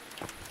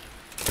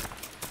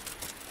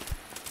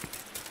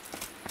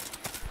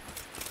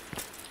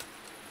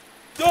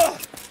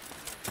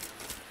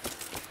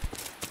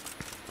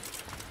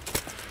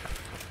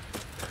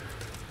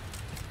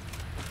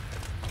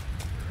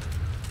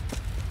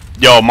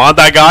 Yo, mod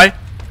that guy?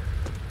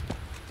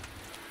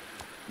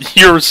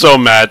 You're so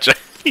mad.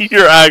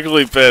 You're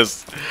actually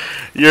pissed.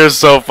 You're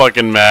so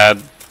fucking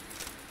mad.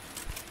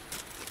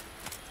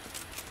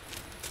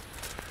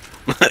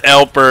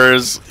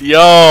 Elpers.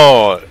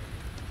 Yo.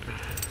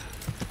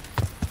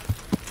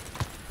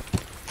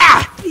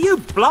 you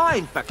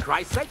blind, for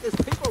Christ's sake? There's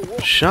people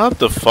walking. Shut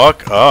the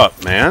fuck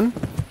up, man.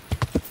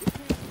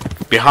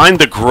 Behind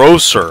the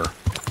grocer.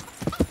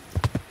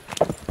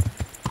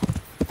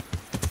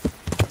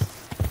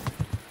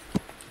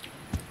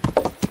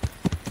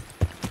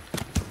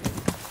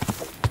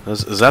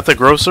 Is that the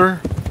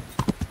grocer?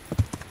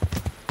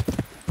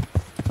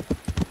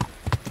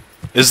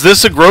 Is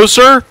this a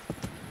grocer?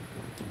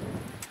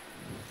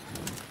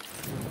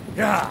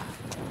 Yeah.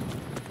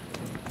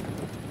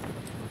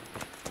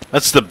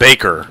 That's the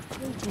baker.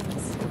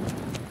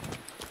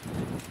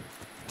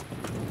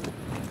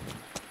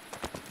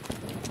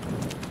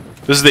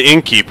 This is the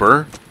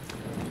innkeeper.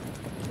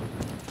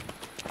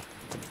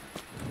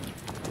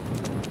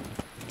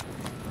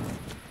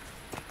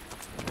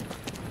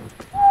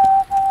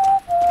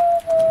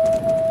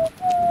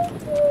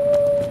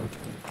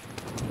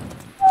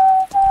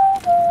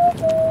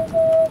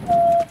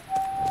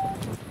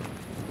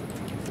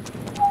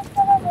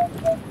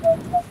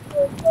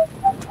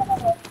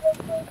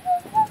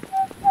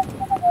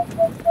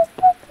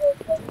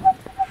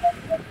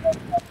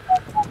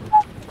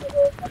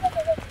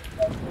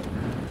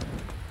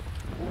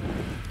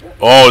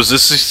 Oh, is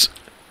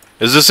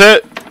this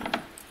it?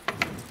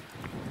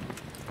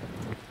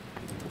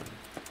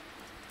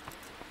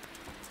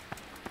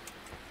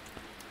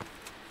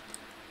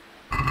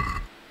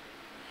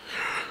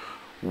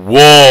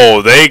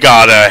 Whoa, they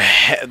got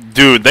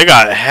dude, they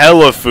got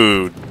hella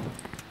food.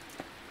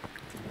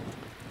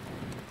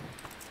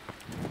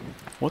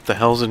 What the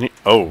hell's in here?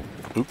 Oh,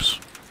 oops.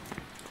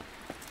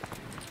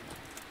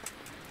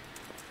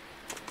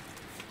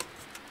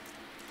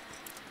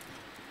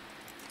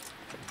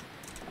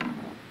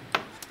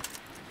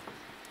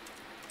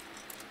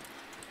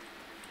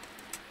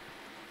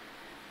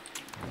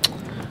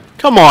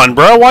 Come on,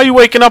 bro. Why are you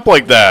waking up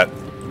like that?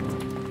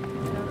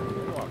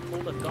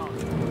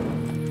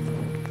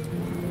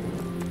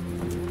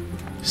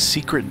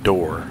 Secret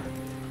door.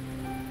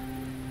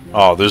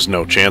 Oh, there's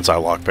no chance I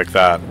lockpick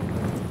that.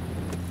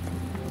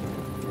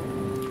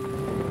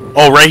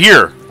 Oh, right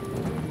here.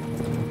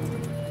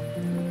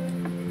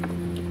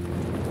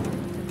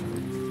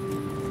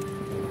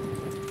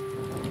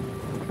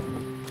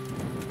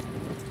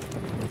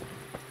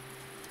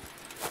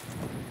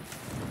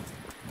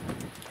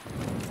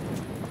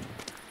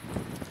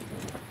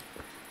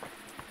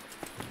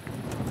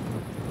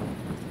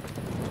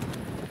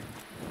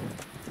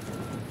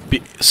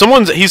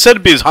 He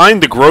said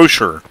behind the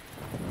grocer.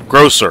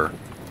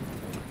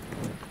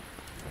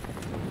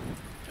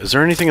 Is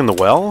there anything in the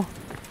well?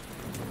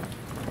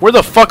 Where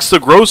the fuck's the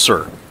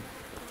grocer?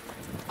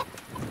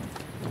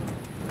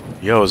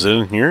 Yo, is it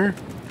in here?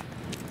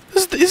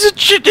 This is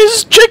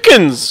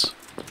chickens!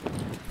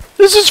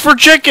 This is for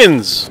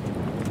chickens!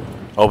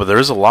 Oh, but there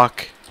is a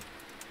lock.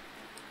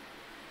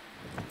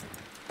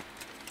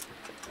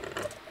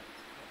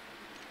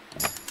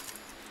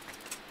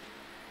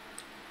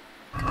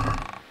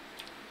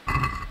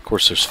 Of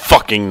course, there's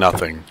fucking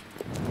nothing.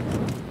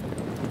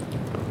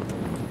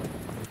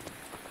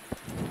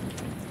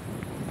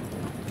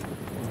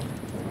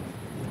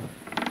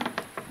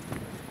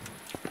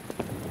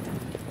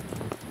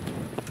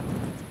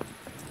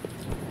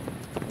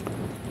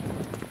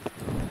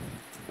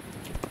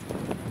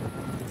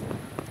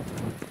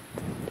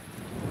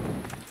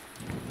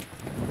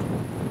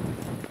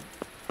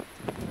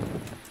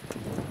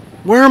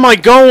 Where am I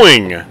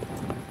going?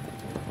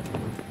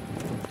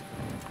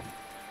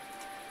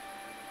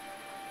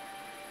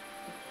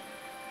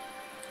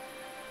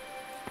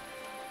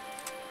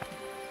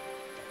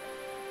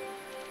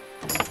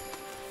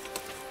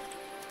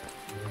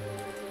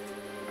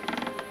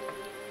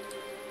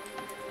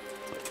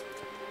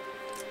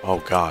 Oh,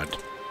 God.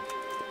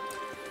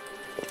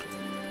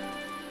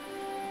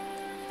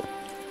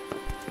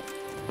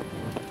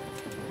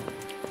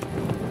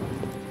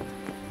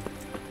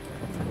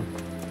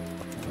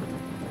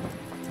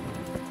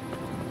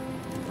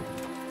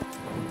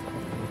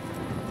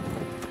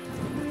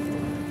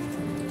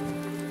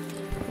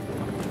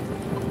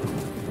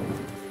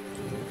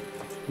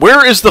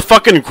 Where is the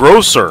fucking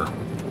grocer?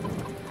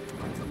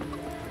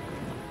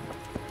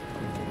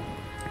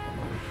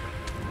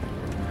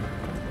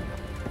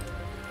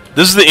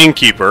 This is the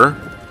innkeeper.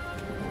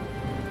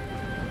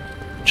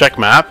 Check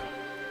map.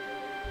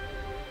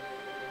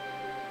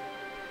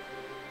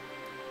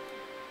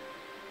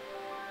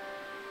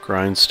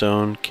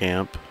 Grindstone,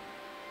 camp.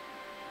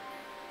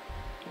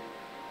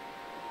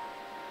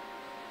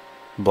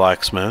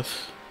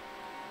 Blacksmith.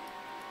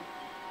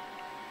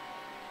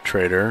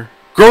 Trader.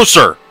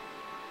 Grocer!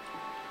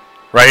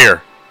 Right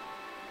here.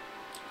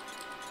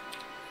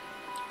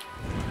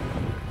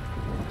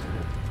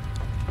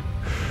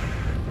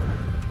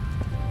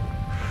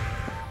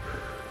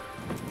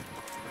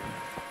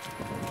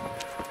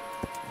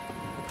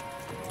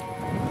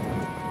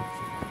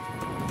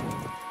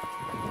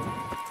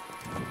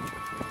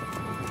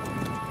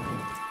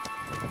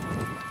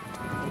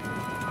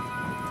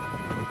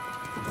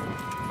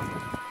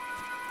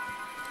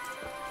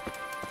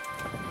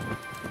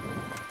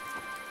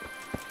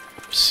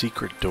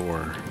 Secret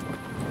door.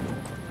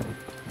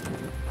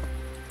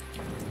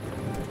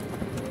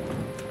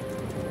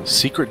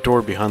 Secret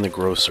door behind the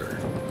grocer.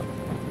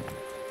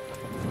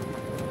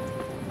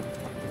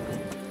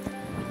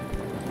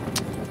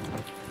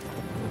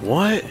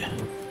 What?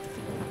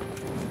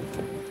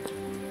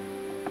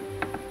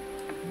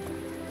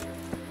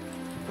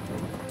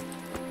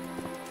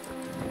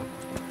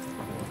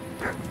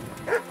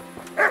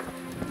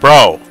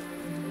 Bro.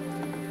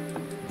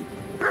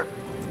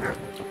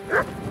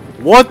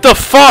 What the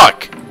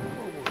fuck?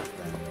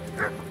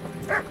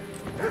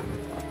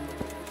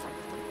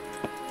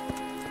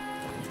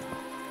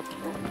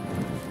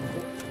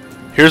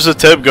 Here's a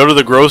tip, go to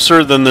the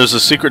grocer, then there's a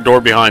secret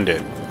door behind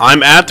it.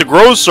 I'm at the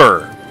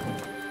grocer!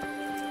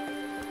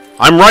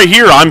 I'm right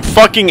here, I'm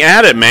fucking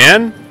at it,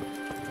 man!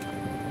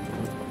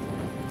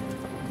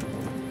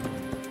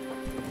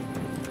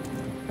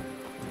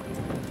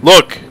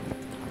 Look!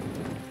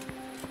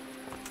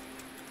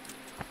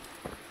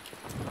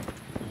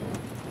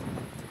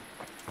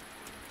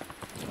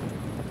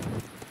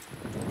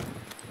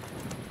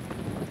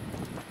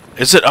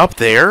 Is it up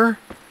there?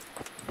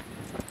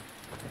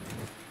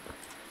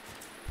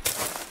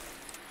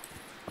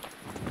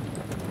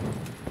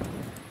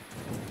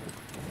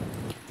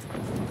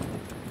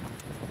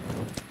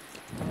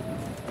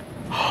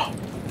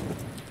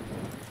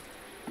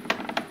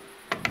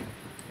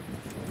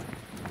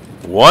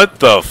 What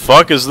the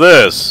fuck is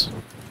this?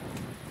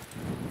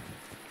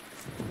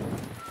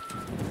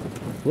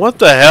 What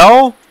the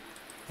hell?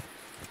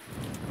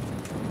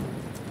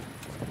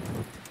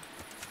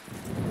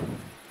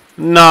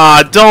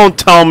 Nah, don't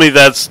tell me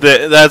that's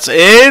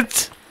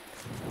it?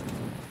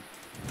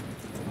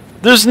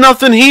 There's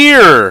nothing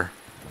here.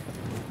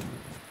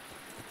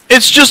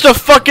 It's just a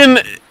fucking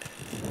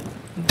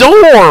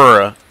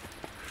door.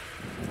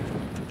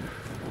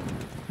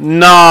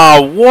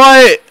 Nah,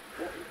 what?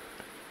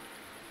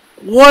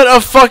 What a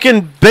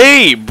fucking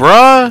bait,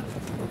 bruh.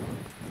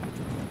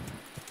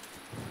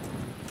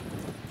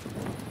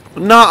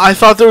 Nah, I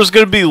thought there was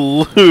gonna be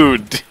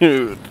loot,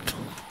 dude.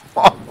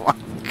 Oh my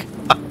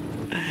god.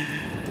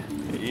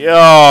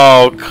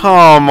 Yo,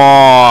 come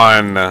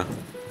on.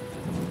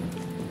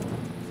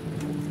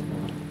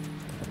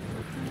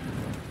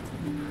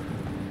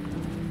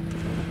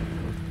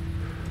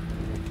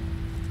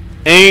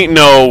 Ain't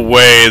no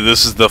way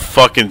this is the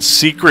fucking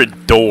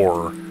secret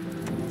door.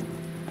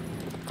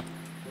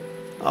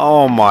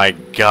 Oh my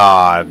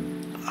god.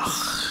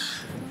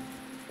 Ugh.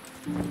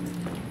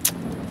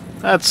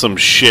 That's some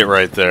shit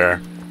right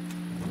there.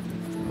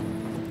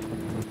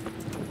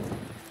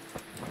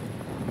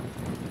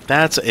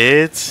 That's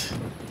it?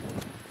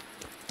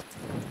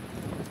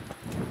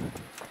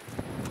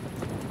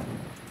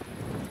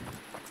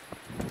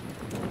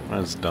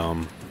 That's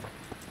dumb.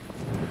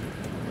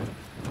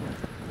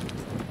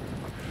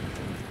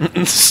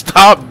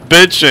 Stop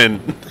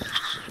bitching.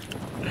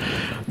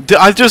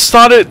 I just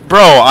thought it, bro.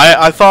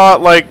 I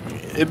thought like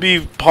it'd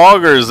be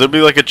poggers. It'd be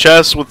like a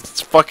chest with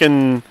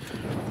fucking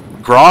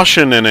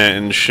groschen in it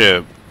and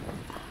shit.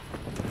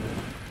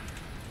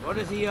 What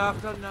is he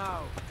after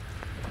now?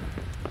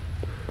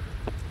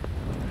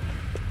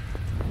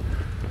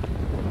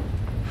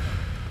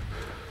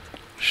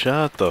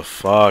 Shut the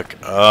fuck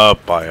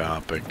up,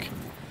 Biopic.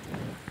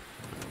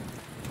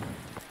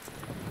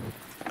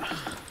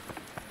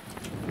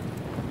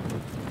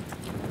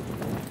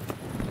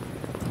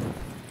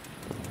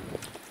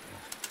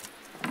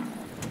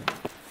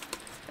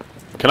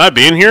 Can I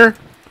be in here?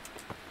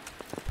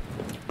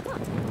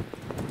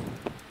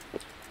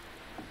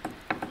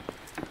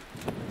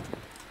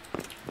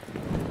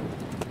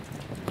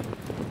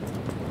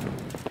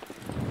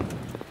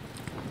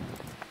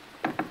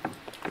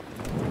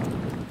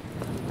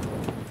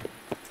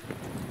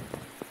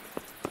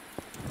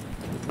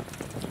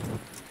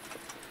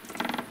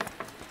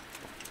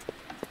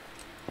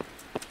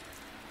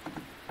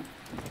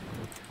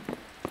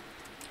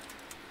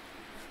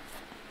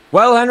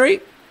 Well,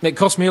 Henry, it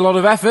cost me a lot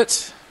of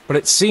effort, but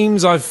it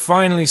seems I've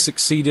finally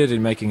succeeded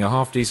in making a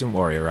half-decent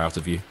warrior out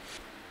of you.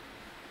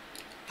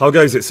 How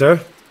goes it,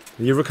 sir?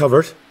 Are you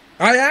recovered?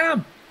 I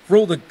am, for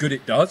all the good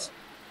it does.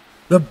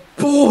 The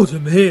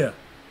boredom here.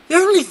 The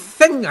only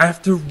thing I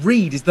have to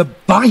read is the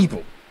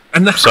Bible,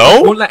 and the house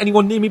won't let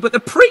anyone near me but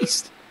the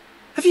priest.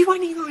 Have you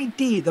any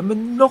idea the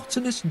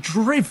monotonous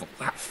drivel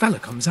that fella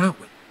comes out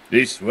with?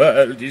 This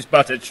world is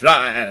but a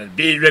trial,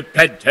 be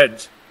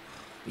repentant.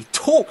 He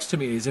talks to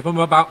me as if I'm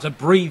about to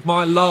breathe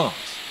my last.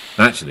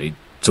 Actually,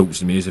 talks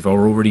to me as if I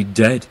were already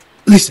dead.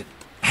 Listen,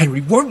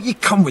 Henry, won't you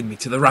come with me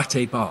to the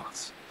Ratte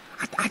Baths?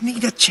 I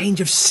need a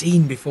change of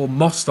scene before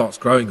moss starts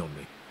growing on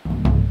me.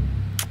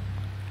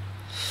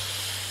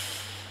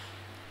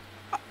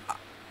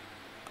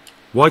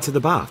 Why to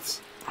the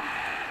baths?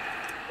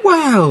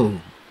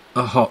 Well,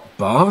 a hot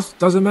bath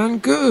does a man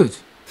good.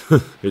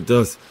 It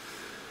does.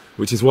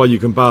 Which is why you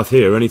can bath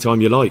here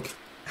anytime you like.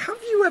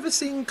 Have you ever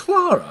seen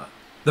Clara,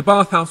 the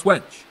bathhouse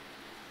wench?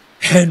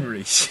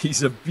 Henry,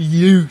 she's a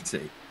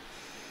beauty.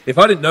 If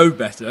I didn't know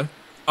better,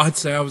 I'd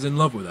say I was in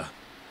love with her.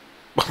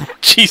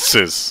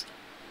 Jesus.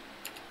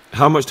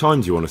 How much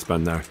time do you want to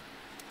spend there?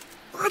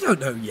 I don't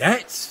know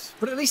yet,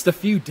 but at least a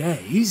few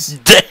days.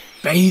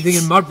 bathing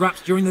in mud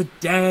wraps during the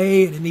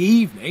day, and in the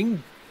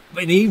evening,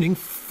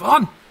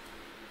 fun.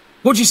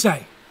 What'd you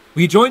say?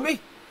 Will you join me?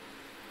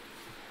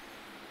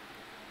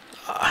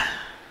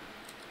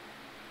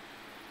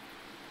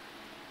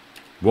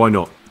 Why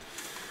not?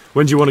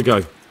 When do you want to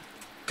go?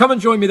 Come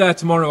and join me there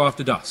tomorrow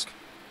after dusk.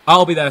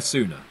 I'll be there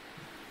sooner,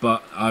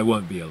 but I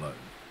won't be alone.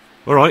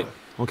 All right,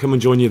 I'll come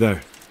and join you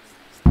there.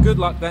 Good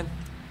luck then.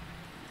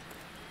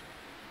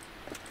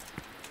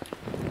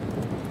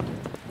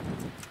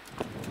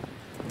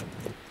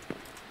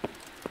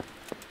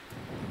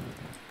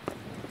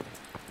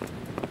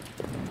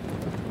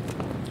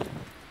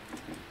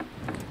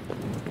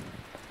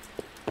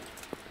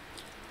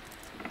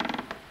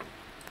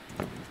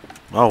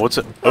 Oh, what's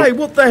it? Oh. Hey,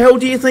 what the hell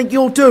do you think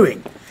you're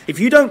doing? If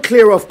you don't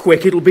clear off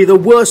quick, it'll be the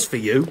worse for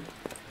you.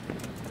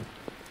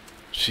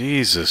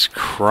 Jesus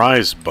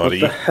Christ,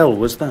 buddy. What the hell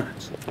was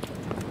that?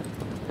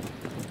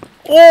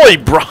 Oi,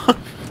 bro!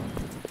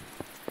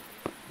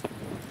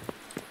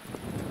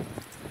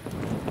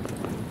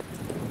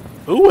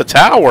 Ooh, a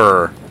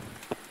tower!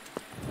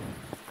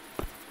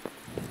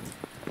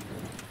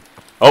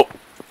 Oh.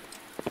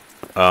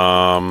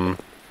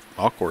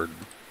 Awkward.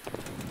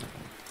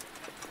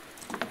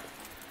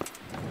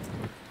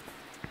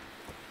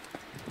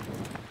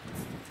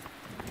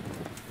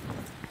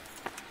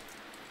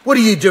 What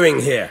are you doing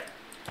here?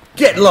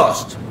 Get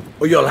lost,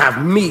 or you'll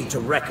have me to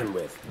reckon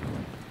with.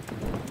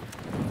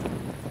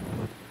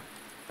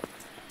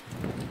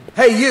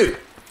 Hey, you!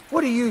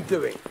 What are you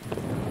doing?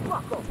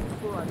 Fuck off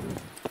before I lose.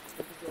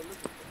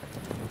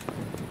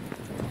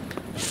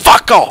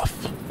 Fuck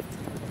off!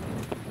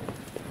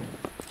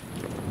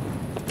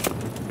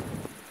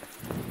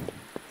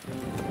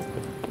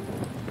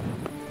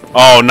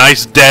 Oh,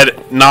 nice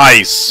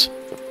nice!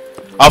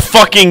 A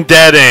fucking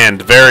dead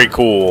end. Very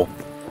cool.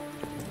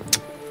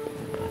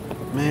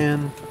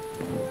 Man.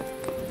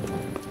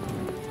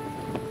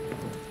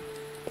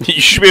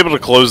 You should be able to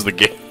close the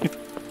gate.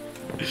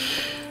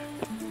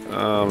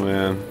 Oh,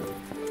 man.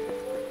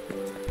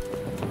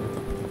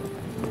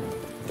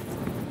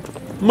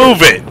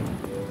 Move it!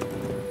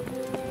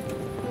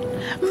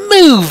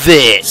 Move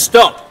it!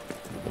 Stop!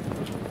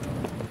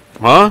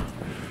 Huh?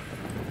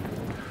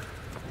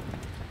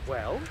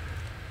 Well?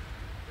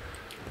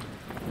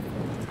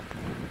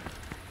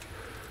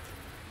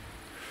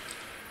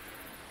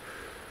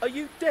 Are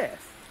you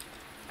deaf?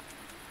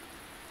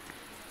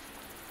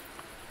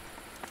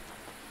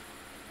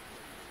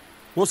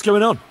 What's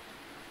going on?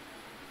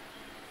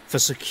 For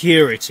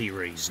security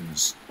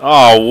reasons.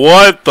 Oh,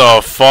 what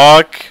the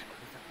fuck?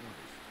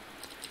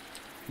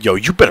 Yo,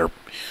 you better...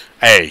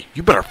 Hey,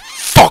 you better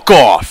fuck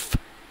off!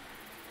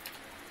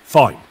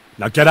 Fine.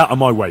 Now get out of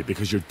my way,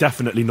 because you're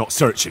definitely not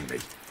searching me.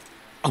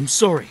 I'm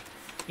sorry.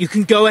 You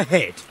can go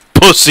ahead.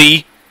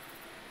 Pussy!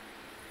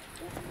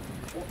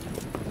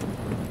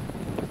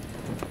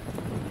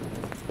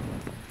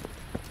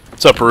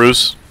 What's up,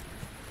 Bruce?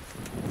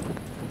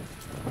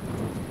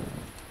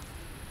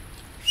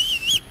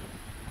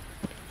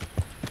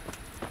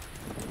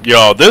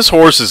 Yo, this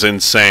horse is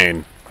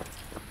insane.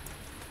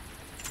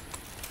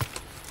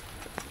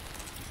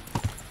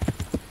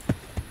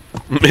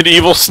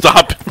 Medieval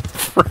stop and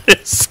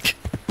frisk.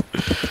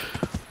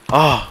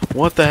 Ah, oh,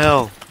 what the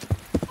hell?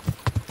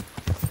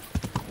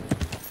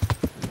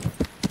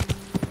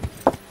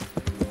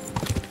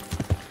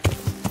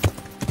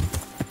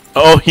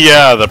 Oh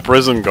yeah, the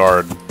prison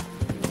guard.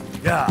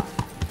 Yeah.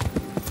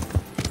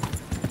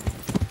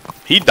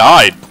 He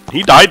died.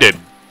 He died it.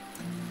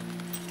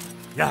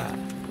 Yeah.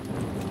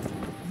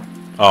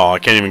 Oh, I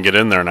can't even get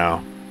in there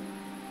now.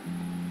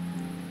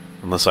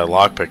 Unless I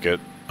lockpick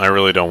it. I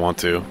really don't want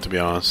to be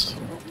honest.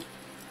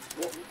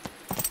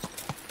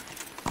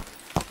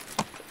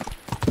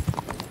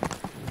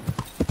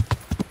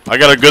 I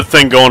got a good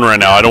thing going right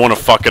now. I don't want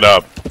to fuck it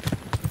up.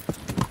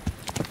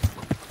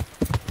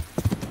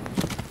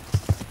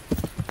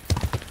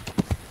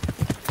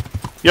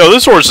 Yo,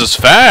 this horse is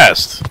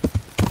fast.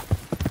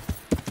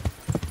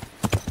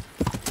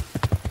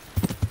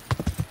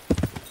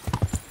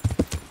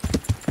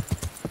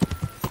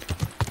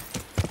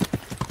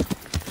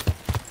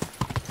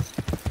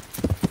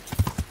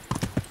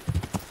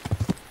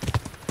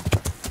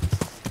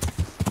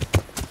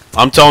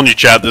 I'm telling you,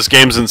 chat, this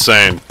game's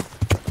insane.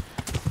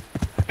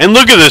 And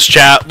look at this,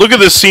 chat. Look at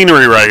this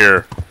scenery right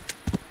here.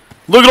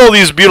 Look at all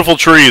these beautiful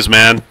trees,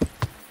 man.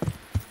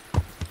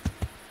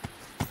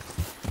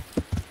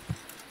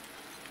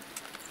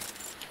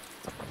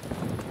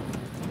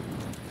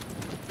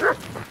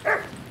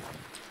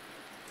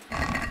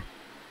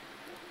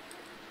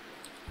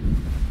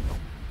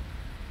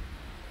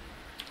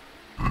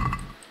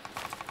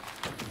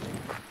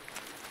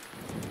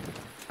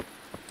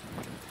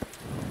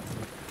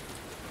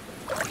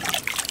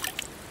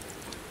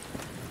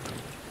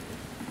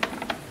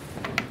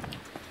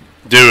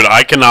 Dude,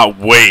 I cannot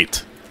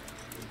wait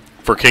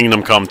for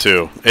Kingdom Come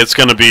 2. It's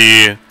gonna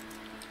be...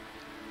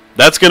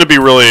 That's gonna be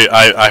really...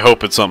 I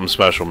hope it's something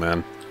special,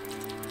 man.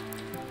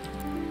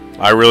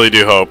 I really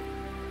do hope.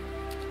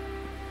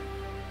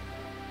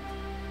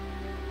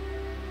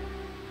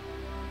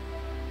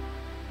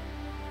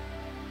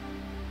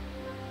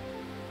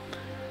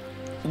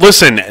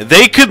 Listen,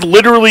 they could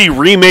literally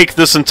remake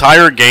this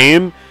entire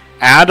game,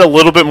 add a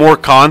little bit more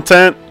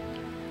content,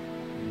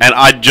 and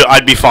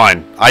I'd be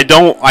fine. I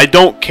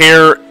don't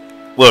care.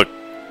 Look,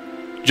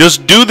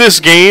 just do this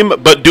game,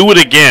 but do it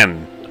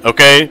again,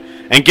 okay?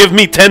 And give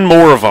me 10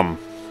 more of them.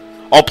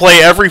 I'll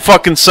play every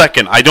fucking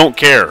second. I don't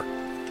care.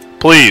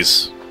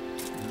 Please.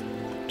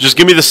 Just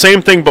give me the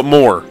same thing, but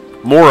more.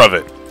 More of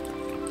it.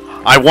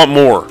 I want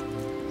more.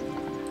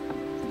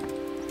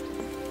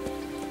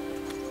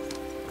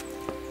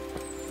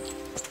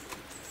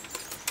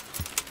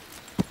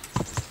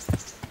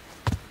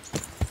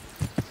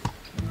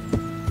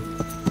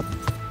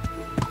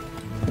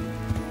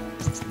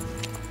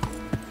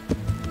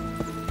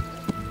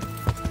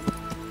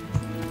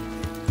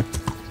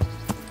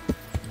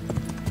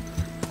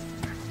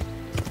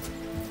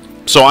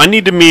 So I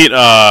need to meet,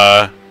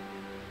 Yeah.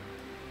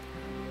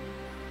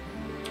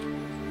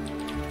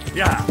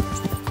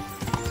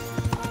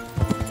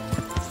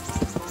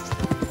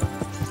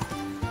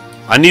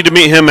 I need to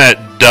meet him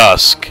at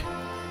dusk.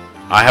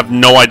 I have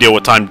no idea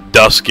what time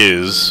dusk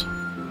is.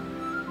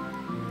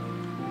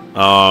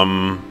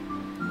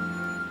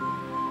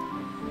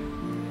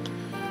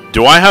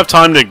 Do I have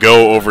time to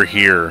go over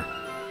here?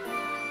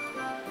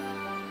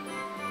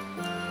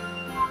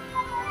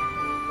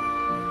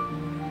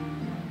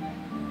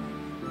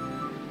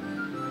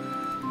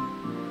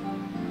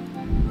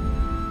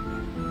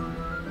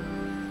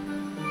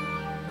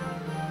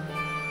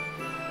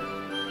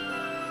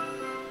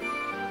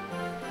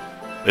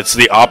 It's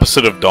the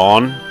opposite of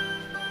dawn.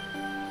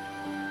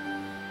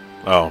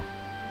 Oh.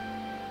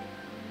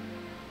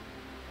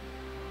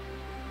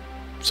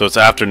 So it's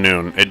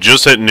afternoon. It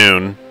just hit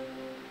noon.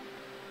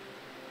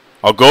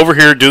 I'll go over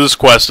here, do this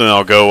quest, and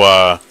I'll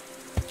go,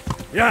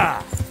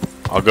 Yeah.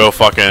 I'll go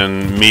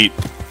fucking meet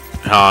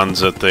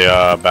Hans at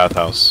the,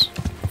 bathhouse.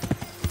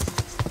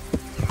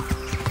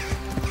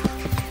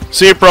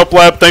 See you,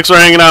 ProPleb. Thanks for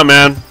hanging out,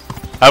 man.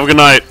 Have a good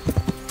night.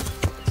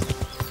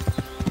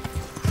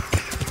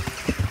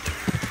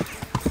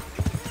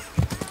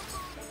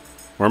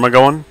 Where am I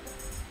going?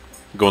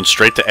 I'm going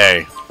straight to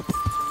A.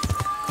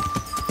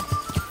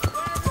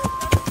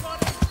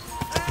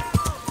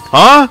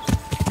 Huh?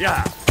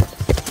 Yeah.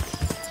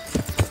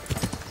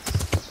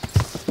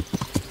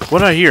 What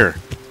did I hear?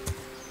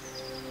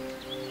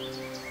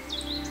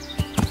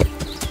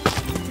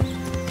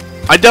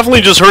 I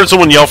definitely just heard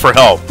someone yell for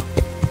help.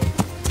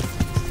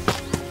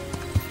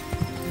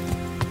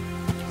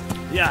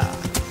 Yeah.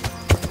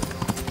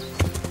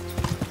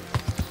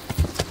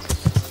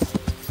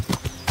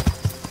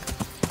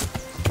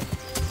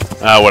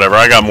 Whatever.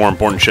 I got more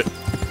important shit.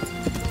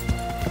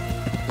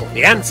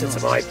 The answer to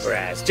my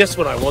prayers, just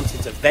when I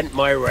wanted to vent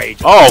my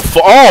rage. Oh,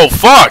 oh,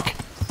 fuck!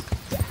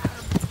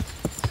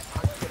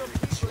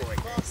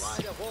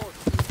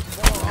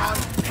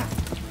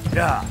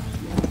 Yeah.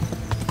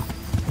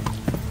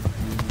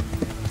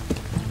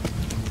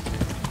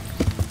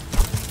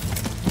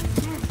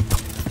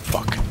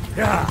 Fuck.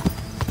 Yeah.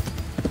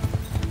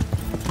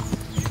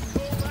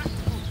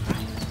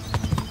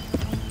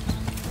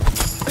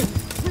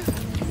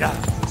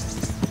 Yeah.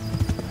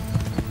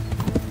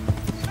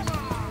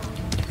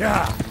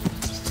 Yeah.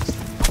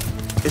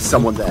 Is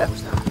someone there?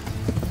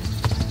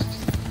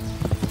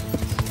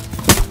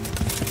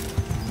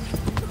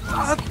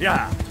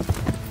 Yeah.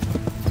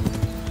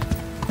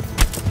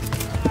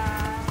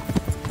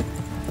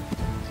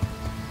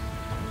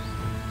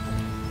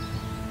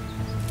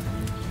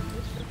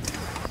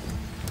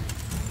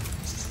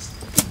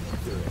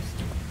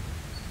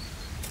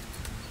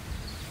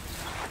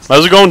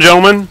 How's it going,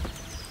 gentlemen?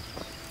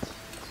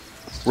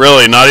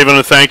 Really? Not even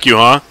a thank you,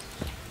 huh?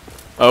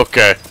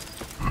 Okay.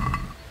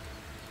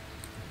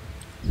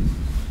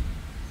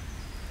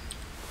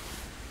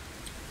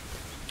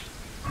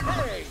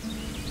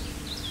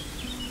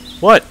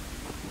 What?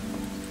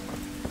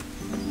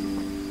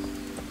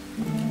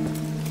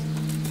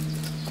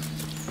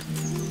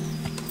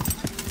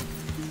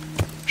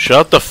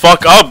 Shut the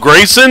fuck up,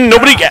 Grayson!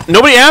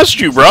 Nobody asked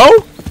you, bro!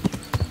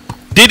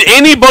 Did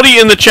anybody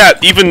in the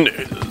chat even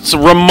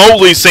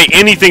remotely say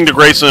anything to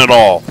Grayson at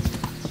all?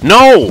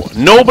 No!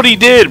 Nobody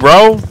did,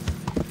 bro!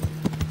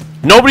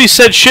 Nobody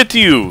said shit to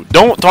you!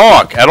 Don't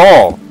talk at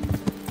all!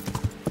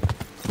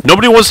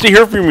 Nobody wants to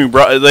hear from you,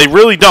 bro. They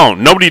really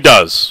don't. Nobody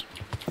does.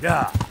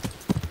 Yeah.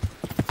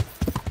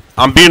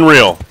 I'm being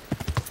real.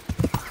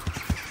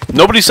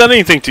 Nobody said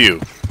anything to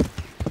you.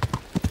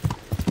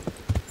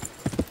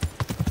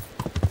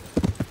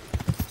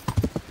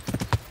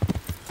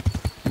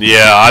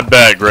 Yeah, I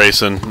bet,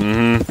 Grayson.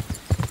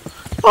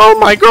 Oh,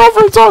 my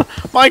girlfriend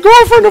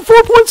of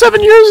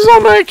 4.7 years is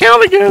on my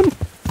account again.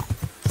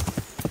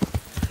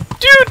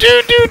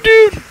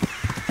 Dude.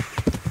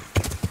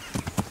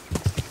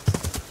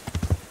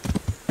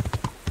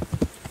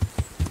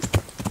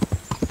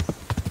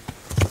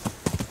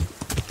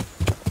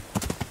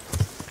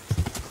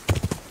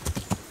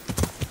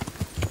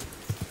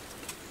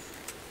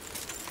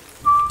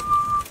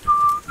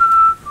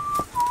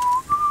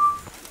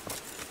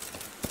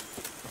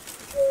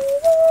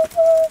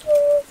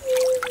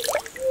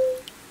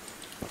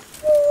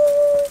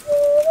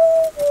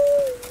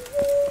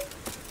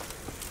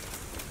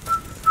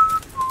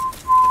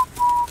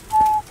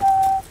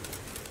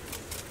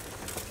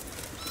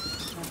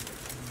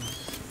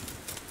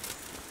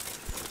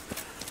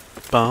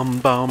 Bum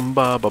bum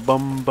ba ba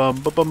bum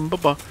bum ba bum ba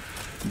ba.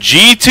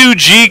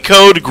 G2G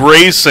Code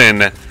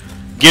Grayson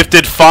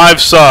gifted 5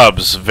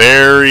 subs.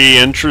 Very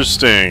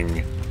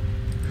interesting.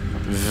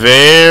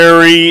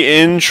 Very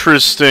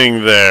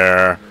interesting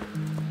there.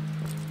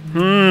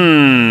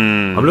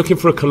 I'm looking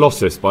for a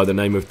Colossus by the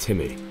name of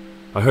Timmy.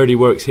 I heard he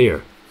works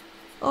here.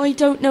 I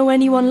don't know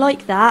anyone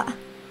like that.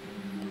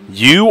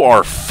 You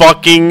are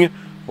fucking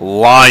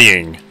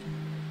lying.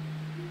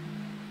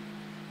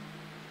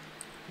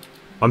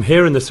 I'm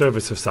here in the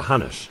service of Sir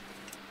Hanush.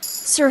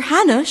 Sir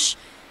Hanush?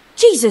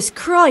 Jesus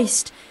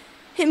Christ!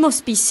 It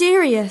must be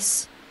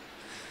serious.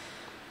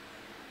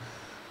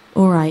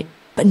 Alright,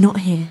 but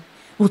not here.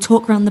 We'll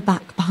talk round the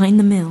back, behind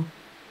the mill.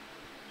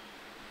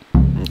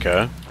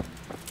 Okay.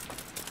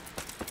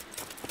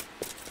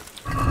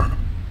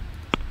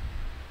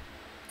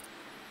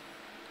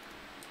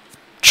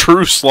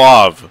 True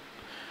Slav.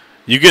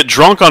 You get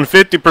drunk on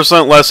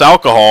 50% less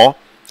alcohol,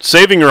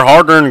 saving your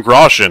hard-earned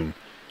groschen,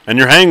 and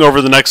your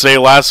hangover the next day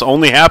lasts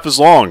only half as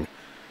long.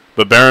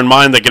 But bear in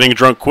mind that getting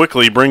drunk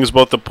quickly brings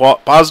both the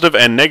positive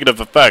and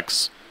negative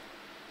effects.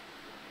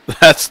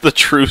 That's the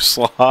True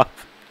Slav.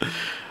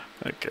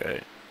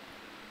 Okay.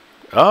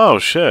 Oh,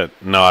 shit.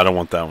 No, I don't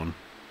want that one.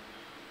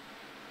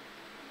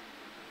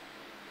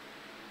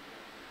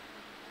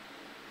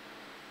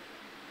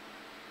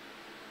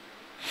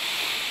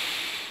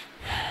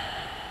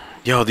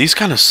 Yo, these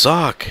kind of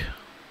suck.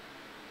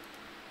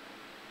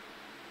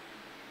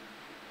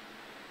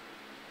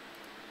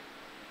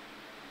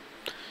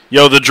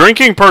 Yo, the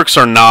drinking perks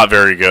are not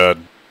very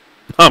good.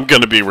 I'm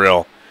gonna be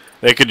real.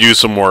 They could use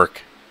some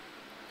work.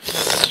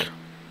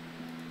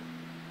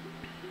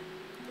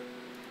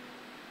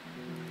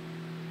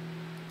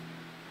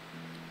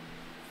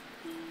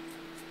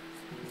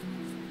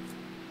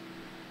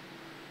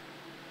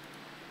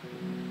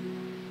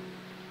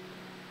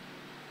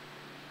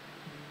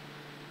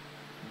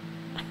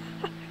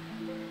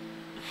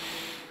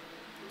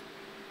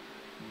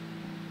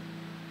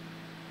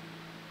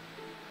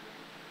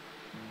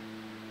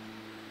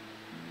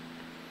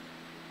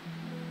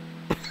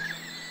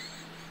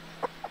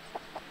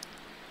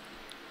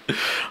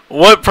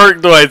 What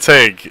perk do I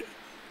take?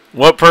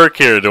 What perk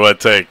here do I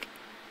take?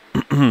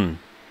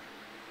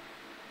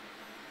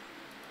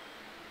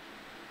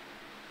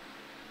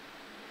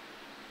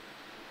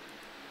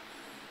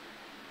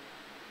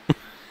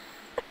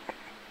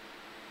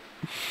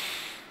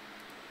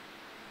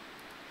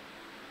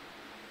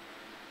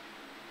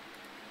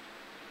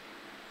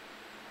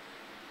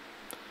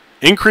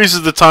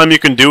 Increases the time you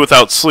can do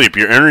without sleep.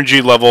 Your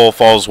energy level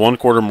falls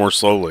 1/4 more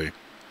slowly.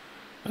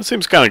 That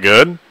seems kind of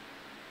good.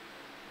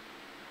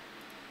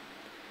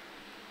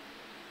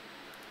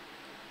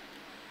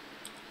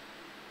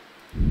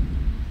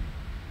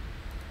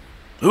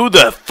 Who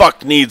the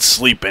fuck needs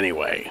sleep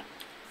anyway?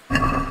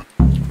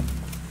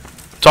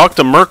 Talk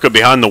to Merca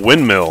behind the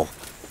windmill.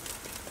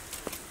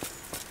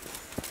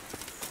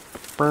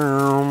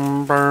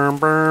 Bum ba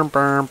bum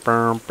bum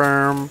ba bum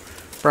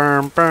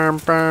bum ba bum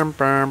ba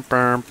ba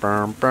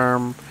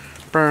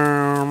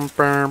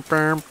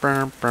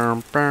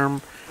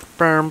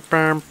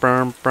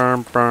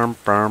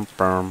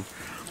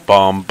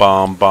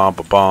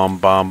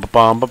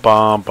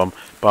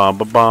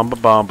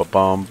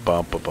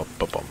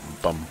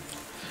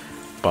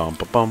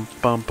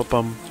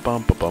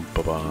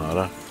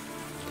da.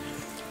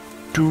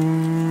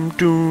 Doom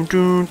doom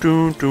doom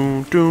doom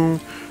doom doom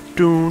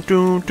doom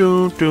doom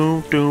doom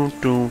doom doom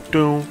doom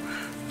doom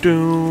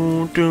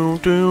doom doom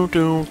doom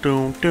doom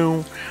doom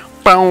doom.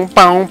 Bow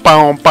bow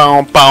bow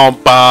bow bow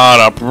ba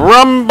da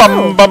rum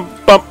bum bum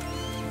bum.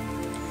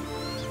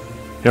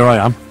 Here I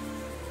am.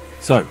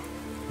 So,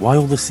 why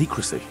all the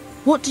secrecy?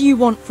 What do you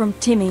want from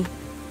Timmy?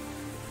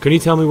 Can you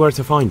tell me where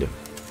to find him?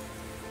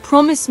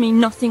 Promise me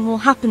nothing will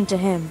happen to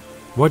him.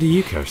 Why do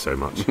you care so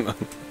much?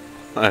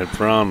 I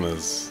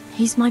promise.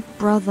 He's my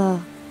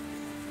brother.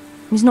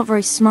 He's not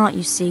very smart,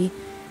 you see,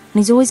 and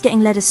he's always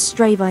getting led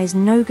astray by his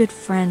no-good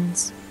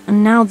friends.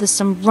 And now there's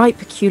some right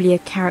peculiar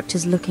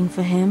characters looking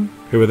for him.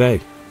 Who are they?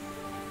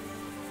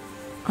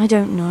 I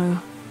don't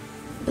know.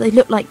 But they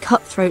look like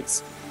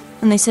cutthroats,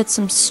 and they said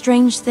some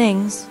strange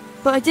things,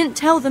 but I didn't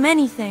tell them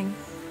anything.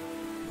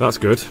 That's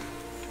good.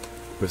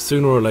 But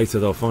sooner or later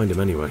they'll find him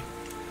anyway.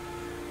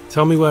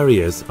 Tell me where he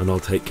is, and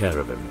I'll take care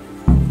of him.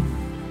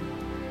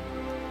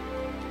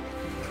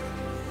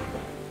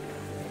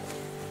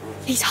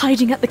 He's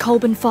hiding at the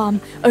Colburn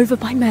farm, over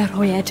by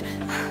McConnellRet.